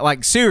do without.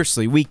 Like,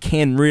 seriously, we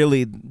can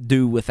really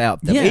do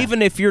without them. Yeah.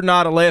 Even if you're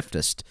not a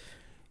leftist,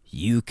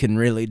 you can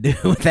really do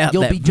without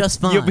them. You'll be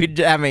just fine.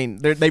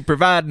 They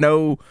provide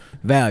no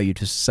value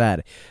to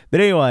society. But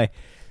anyway,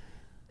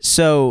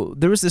 so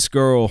there was this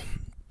girl,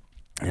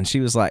 and she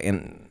was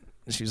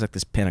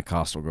this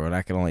Pentecostal girl, and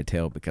I could only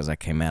tell because I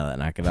came out of it,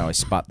 and I could always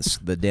spot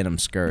the denim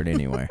skirt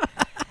anywhere.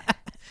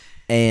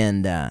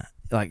 And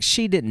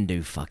she didn't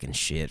do fucking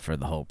shit for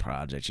the whole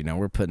project.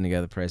 We're putting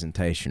together a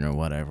presentation or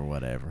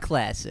whatever.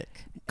 Classic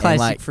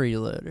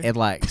freeloader.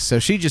 And so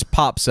she just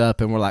pops up,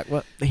 and we're like,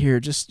 "Well, here,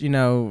 just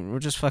we'll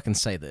just fucking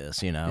say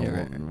this,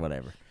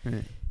 whatever."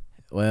 Right.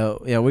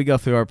 Well, yeah, we go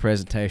through our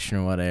presentation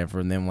or whatever,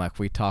 and then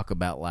we talk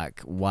about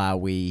why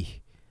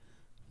we,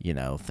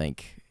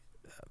 think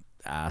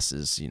ICE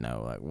is,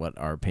 what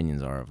our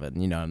opinions are of it.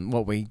 And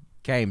what we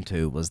came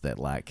to was that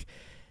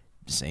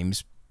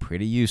seems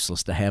pretty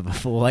useless to have a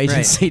full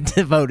agency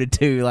devoted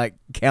to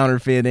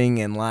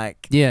counterfeiting and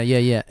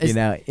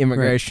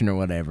immigration or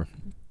whatever.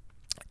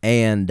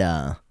 And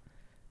the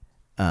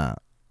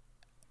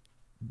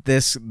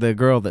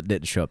girl that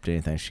didn't show up to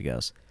anything, she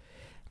goes,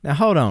 "Now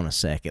hold on a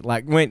second."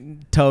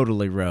 Went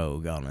totally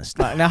rogue on us.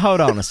 Now hold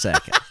on a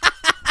second.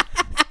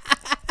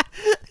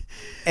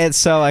 And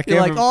so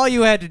all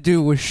you had to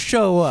do was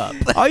show up.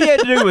 All you had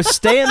to do was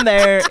stand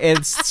there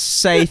and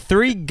say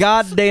 3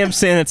 goddamn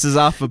sentences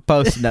off a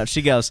Post-it note.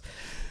 She goes,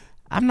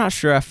 "I'm not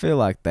sure I feel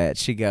like that."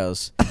 She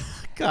goes,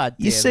 "God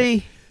damn You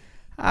see,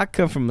 I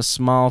come from a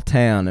small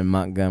town in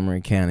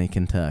Montgomery County,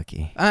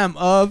 Kentucky. I'm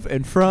of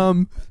and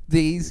from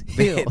these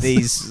hills."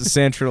 These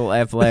central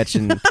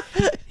Appalachian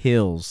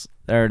hills.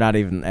 They're not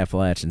even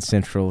Appalachian,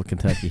 central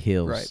Kentucky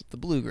hills. Right, the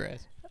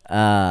bluegrass.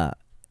 And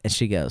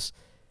she goes,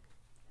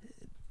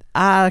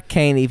 "I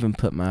can't even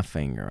put my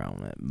finger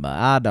on it, but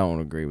I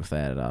don't agree with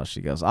that at all." She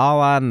goes, "All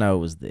I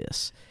know is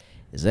this,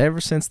 is ever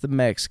since the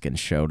Mexicans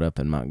showed up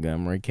in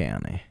Montgomery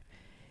County,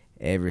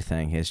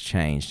 everything has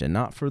changed, and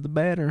not for the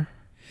better."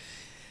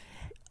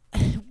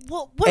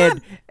 Well,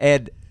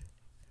 and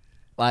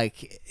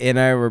in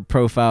our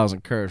profiles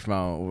and courage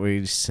moment,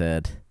 we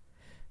said,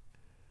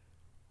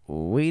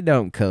 we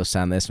don't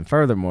co-sign this, and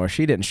furthermore,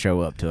 she didn't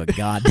show up to a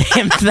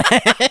goddamn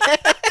thing.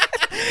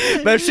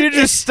 But she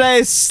just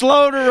stays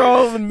slow to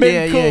roll and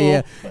been cool.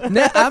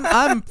 Yeah.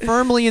 I'm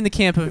firmly in the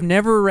camp of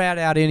never rat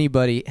out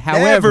anybody.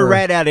 However, never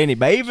rat out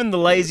anybody, even the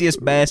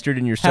laziest bastard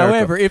in your circle.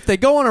 However, if they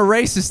go on a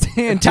racist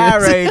tangent,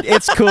 tirade,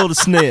 it's cool to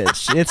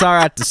snitch. It's all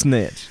right to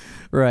snitch.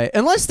 Right,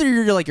 unless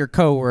they're your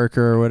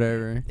coworker or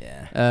whatever.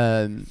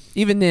 Yeah.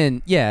 Even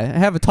then,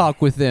 have a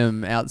talk with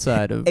them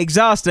outside of.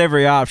 Exhaust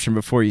every option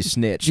before you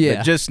snitch. Yeah.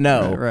 But just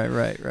know.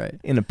 Right.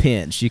 In a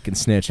pinch, you can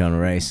snitch on a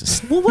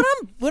racist. Well,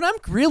 what I'm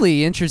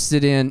really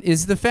interested in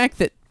is the fact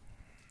that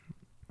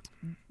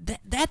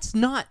that's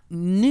not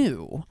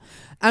new.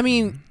 I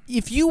mean,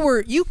 if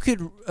you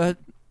could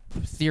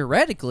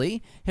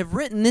theoretically have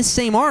written this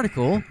same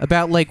article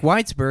about Lake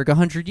Whitesburg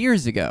 100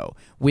 years ago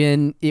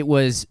when it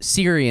was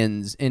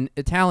Syrians and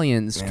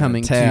Italians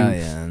coming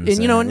and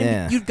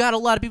you've got a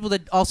lot of people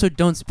that also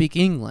don't speak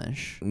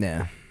English.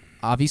 Yeah.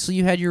 Obviously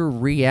you had your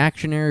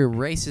reactionary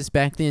racists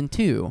back then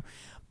too.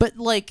 But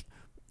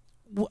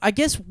I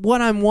guess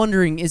what I'm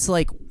wondering is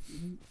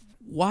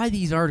why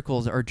these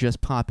articles are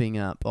just popping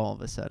up all of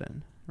a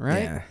sudden,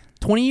 right? Yeah.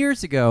 20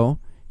 years ago,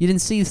 you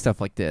didn't see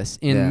stuff like this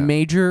in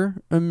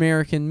major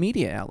American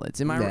media outlets.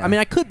 Am I? Yeah. I mean,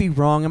 I could be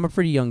wrong. I'm a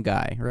pretty young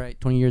guy, right?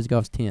 20 years ago, I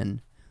was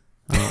 10.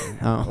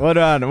 What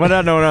do I know? What did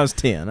I know when I was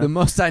 10? The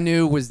most I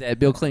knew was that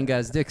Bill Clinton got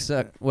his dick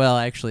sucked. Well,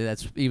 actually,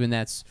 that's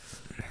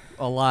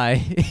a lie.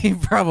 He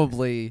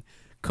probably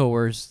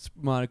coerced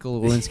Monica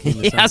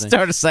Lewinsky. I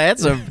started to say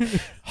that's a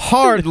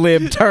hard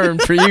lib term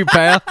for you,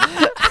 pal.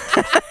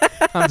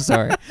 I'm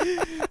sorry.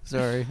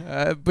 Sorry.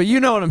 But you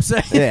know what I'm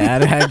saying. Yeah,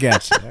 I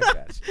got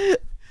you.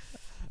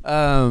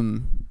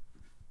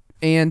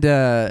 And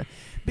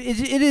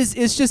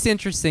it's just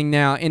interesting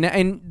now,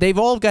 and they've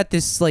all got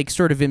this like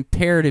sort of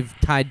imperative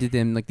tied to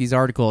them, like these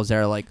articles that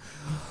are like,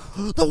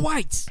 the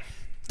whites,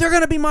 they're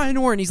gonna be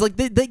minorities, like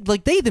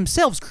they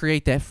themselves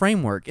create that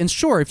framework. And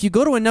sure, if you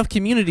go to enough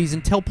communities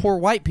and tell poor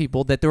white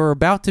people that they're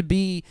about to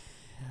be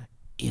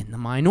in the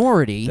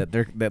minority, that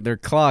their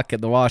clock at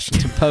the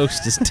Washington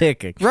Post is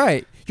ticking.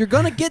 right, you're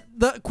gonna get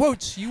the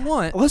quotes you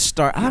want. I'm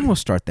gonna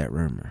start that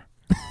rumor.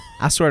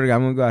 I swear to God,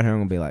 I'm gonna go out here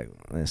and I'm gonna be like,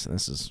 listen,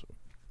 this is.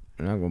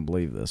 You're not going to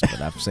believe this, but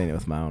I've seen it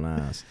with my own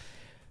eyes.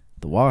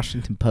 The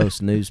Washington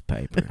Post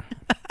newspaper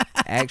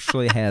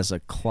actually has a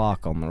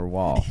clock on their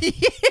wall.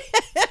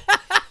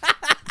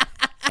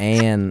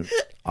 And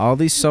all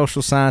these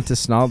social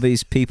scientists and all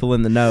these people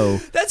in the know.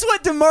 That's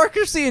what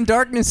democracy in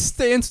darkness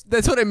stands.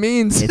 That's what it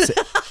means.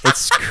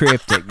 It's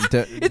cryptic.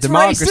 It's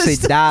democracy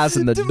racist. dies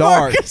in the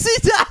dark.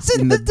 Democracy dies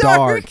in the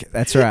dark.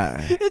 That's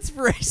right. It's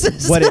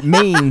racist. What it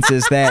means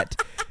is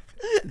that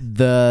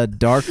the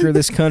darker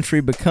this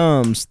country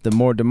becomes, the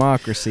more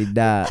democracy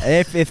dies.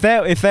 If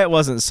that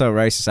wasn't so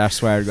racist, I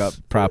swear to God,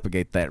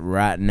 propagate that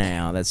right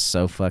now. That's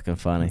so fucking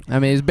funny. I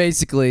mean, it's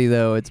basically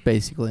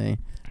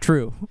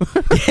true.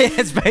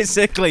 It's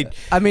basically.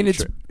 I mean,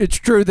 it's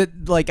true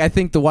that, like, I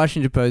think the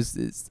Washington Post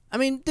is. I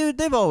mean, dude,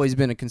 they've always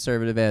been a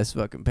conservative ass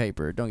fucking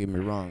paper. Don't get me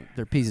wrong.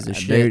 They're pieces of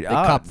shit. Dude, they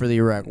copped for the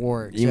Iraq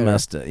War. You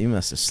must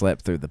have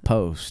slept through the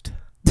Post.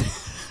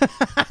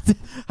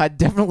 I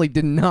definitely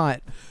did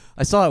not.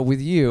 I saw it with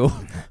you,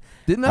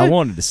 didn't I? I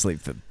wanted to sleep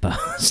through the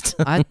Post.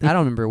 I don't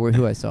remember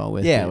who I saw it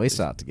with. Yeah, we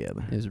saw it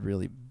together. It was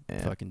really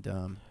fucking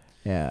dumb.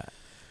 Yeah.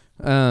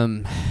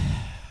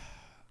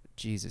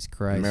 Jesus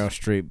Christ. Meryl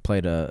Streep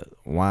played a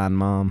wine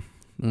mom.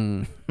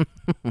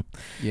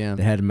 Yeah.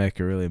 They had to make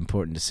a really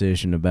important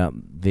decision about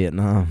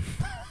Vietnam.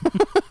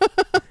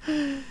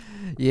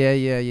 Yeah.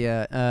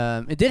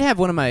 It did have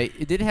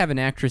an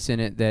actress in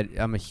it that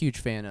I'm a huge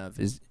fan of,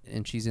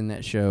 and she's in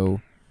that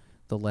show,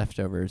 The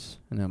Leftovers,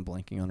 and I'm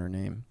blanking on her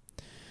name.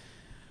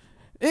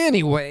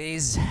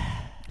 Anyways.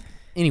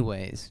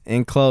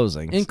 In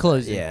closing.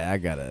 Yeah, I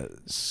gotta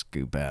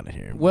scoop out of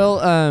here. Well,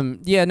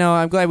 I'm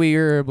glad we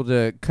were able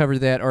to cover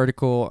that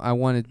article. I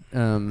wanted,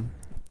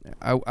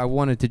 I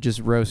wanted to just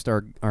roast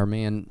our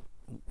man,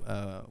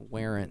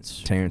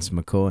 Warrants. Terrence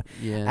McCoy.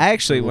 Yeah.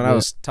 Actually, when I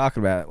was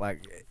talking about it,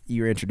 like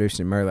you were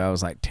introducing him earlier, I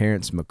was like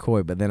Terrence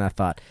McCoy, but then I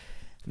thought,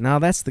 no,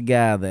 that's the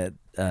guy that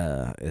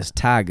is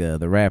Tyga,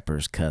 the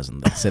rapper's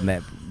cousin, that's in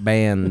that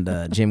band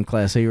Gym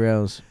Class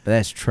Heroes. But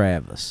that's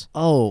Travis.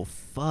 Oh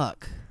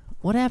fuck.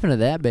 What happened to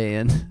that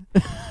band?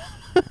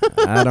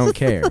 I don't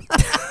care.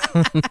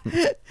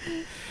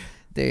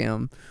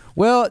 Damn.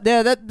 Well,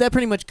 yeah, that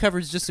pretty much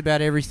covers just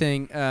about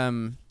everything.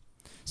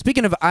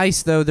 Speaking of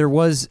ICE, though, there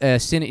was a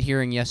Senate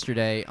hearing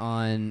yesterday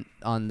on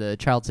the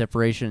child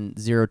separation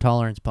zero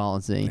tolerance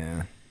policy.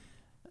 Yeah.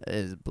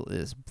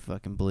 It's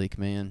fucking bleak,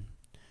 man.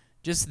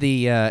 Just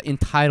the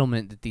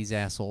entitlement that these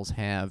assholes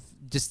have.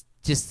 Just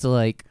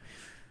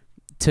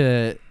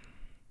to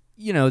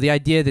the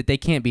idea that they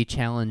can't be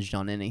challenged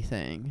on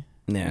anything.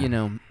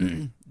 Yeah.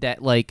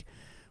 That, like,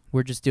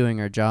 we're just doing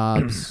our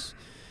jobs.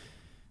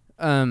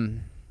 Yeah,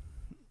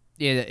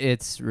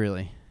 it's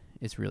really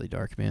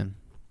dark, man.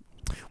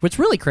 What's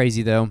really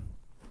crazy, though,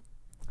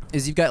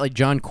 is you've got, like,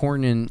 John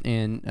Cornyn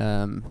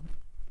and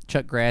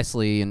Chuck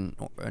Grassley and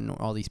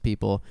all these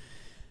people.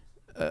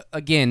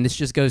 Again, this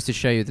just goes to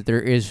show you that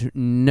there is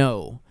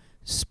no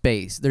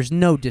space. There's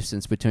no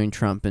distance between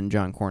Trump and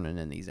John Cornyn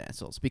and these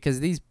assholes,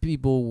 because these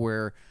people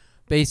were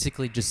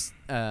basically just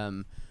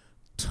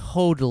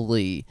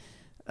totally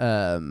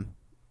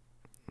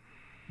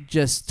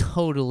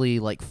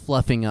like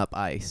fluffing up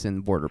ICE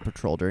and Border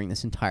Patrol during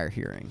this entire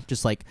hearing.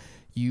 Just like,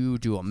 you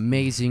do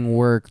amazing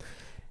work.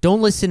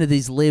 Don't listen to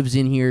these libs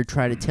in here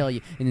try to tell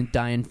you. And then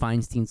Dianne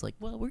Feinstein's like,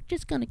 well, we're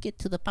just going to get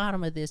to the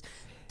bottom of this.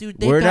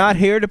 Dude, we're not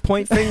here to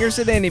point fingers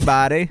at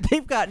anybody.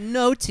 They've got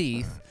no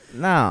teeth.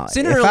 No.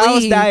 Senator if I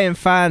was Lee- Dianne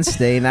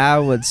Feinstein, I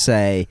would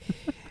say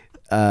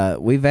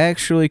we've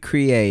actually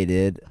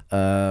created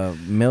a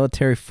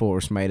military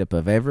force made up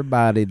of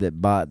everybody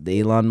that bought the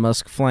Elon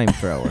Musk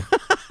flamethrower.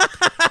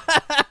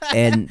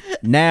 And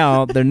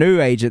now their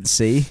new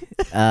agency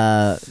with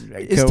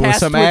tasked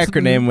some with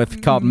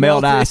acronym called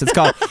MELTICE. It's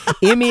called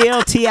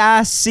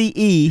MELTICE.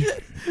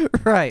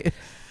 Right.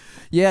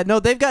 Yeah, no,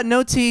 they've got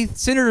no teeth.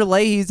 Senator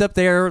Leahy's up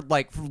there,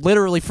 like,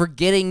 literally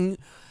forgetting,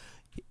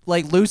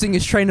 like, losing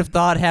his train of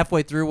thought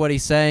halfway through what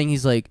he's saying.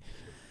 He's like,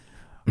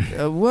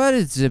 what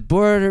is the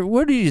border?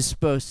 What are you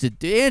supposed to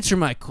do? Answer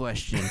my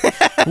question.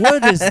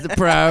 What is the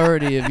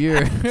priority of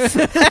your...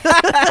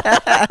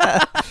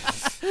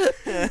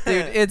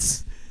 Dude,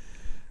 it's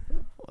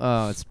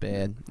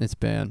bad. It's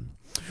bad.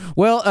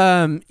 Well,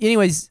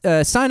 anyways,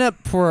 sign up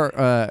for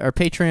our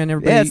Patreon,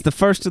 everybody. Yeah, it's the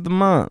first of the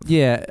month.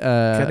 Yeah.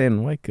 Cut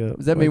in, wake up.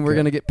 Does that mean we're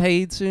going to get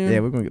paid soon? Yeah,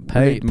 we're going to get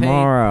paid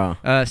tomorrow.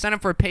 Sign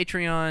up for a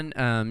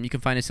Patreon. You can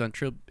find us on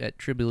at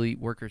Tribulate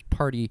Workers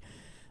Party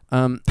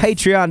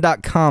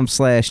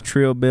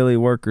Patreon.com/Trillbilly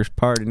Workers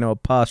Party, no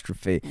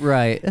apostrophe.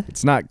 Right.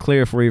 It's not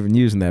clear if we're even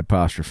using that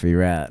apostrophe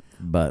right,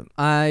 but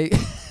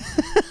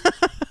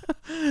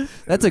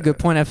that's a good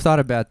point. I've thought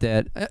about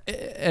that.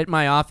 At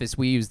my office,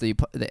 we use the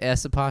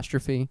S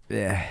apostrophe.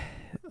 yeah,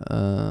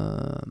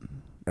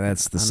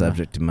 that's the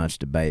subject to much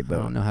debate. But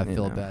I don't know how I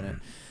feel about it.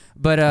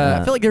 But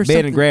I feel like there's being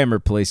something... in grammar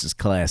police's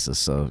classes,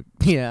 so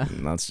yeah,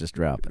 let's just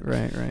drop it.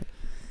 Right.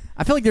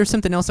 I feel like there's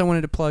something else I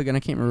wanted to plug, and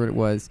I can't remember what it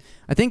was.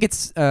 I think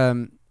it's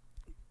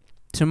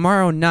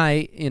tomorrow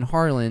night in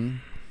Harlan.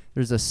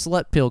 There's a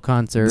Slut Pill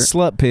concert. The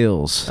Slut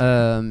Pills.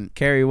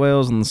 Carrie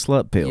Wells and the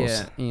Slut Pills.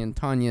 Yeah, and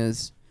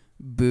Tanya's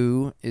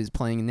Boo is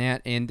playing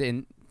that,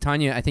 and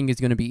Tanya, I think, is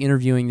going to be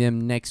interviewing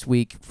them next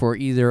week for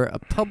either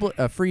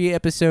a free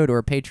episode or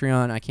a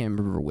Patreon. I can't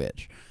remember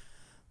which,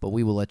 but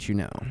we will let you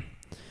know.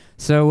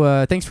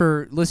 So thanks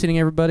for listening,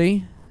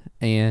 everybody,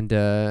 and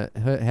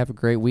have a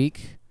great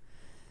week.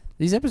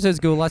 These episodes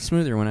go a lot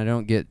smoother when I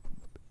don't get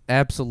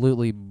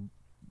absolutely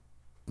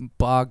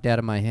bogged out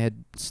of my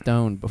head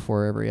stoned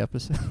before every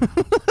episode.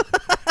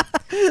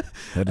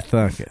 Had to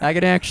thunk it. I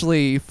can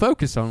actually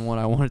focus on what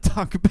I want to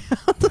talk about.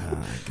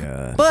 Oh,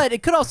 God. But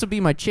it could also be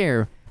my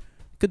chair.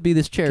 Could be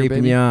this chair, Keeping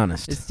baby. you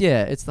honest.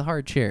 It's the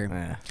hard chair.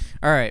 Yeah.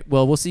 All right.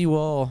 Well, we'll see you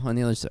all on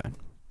the other side.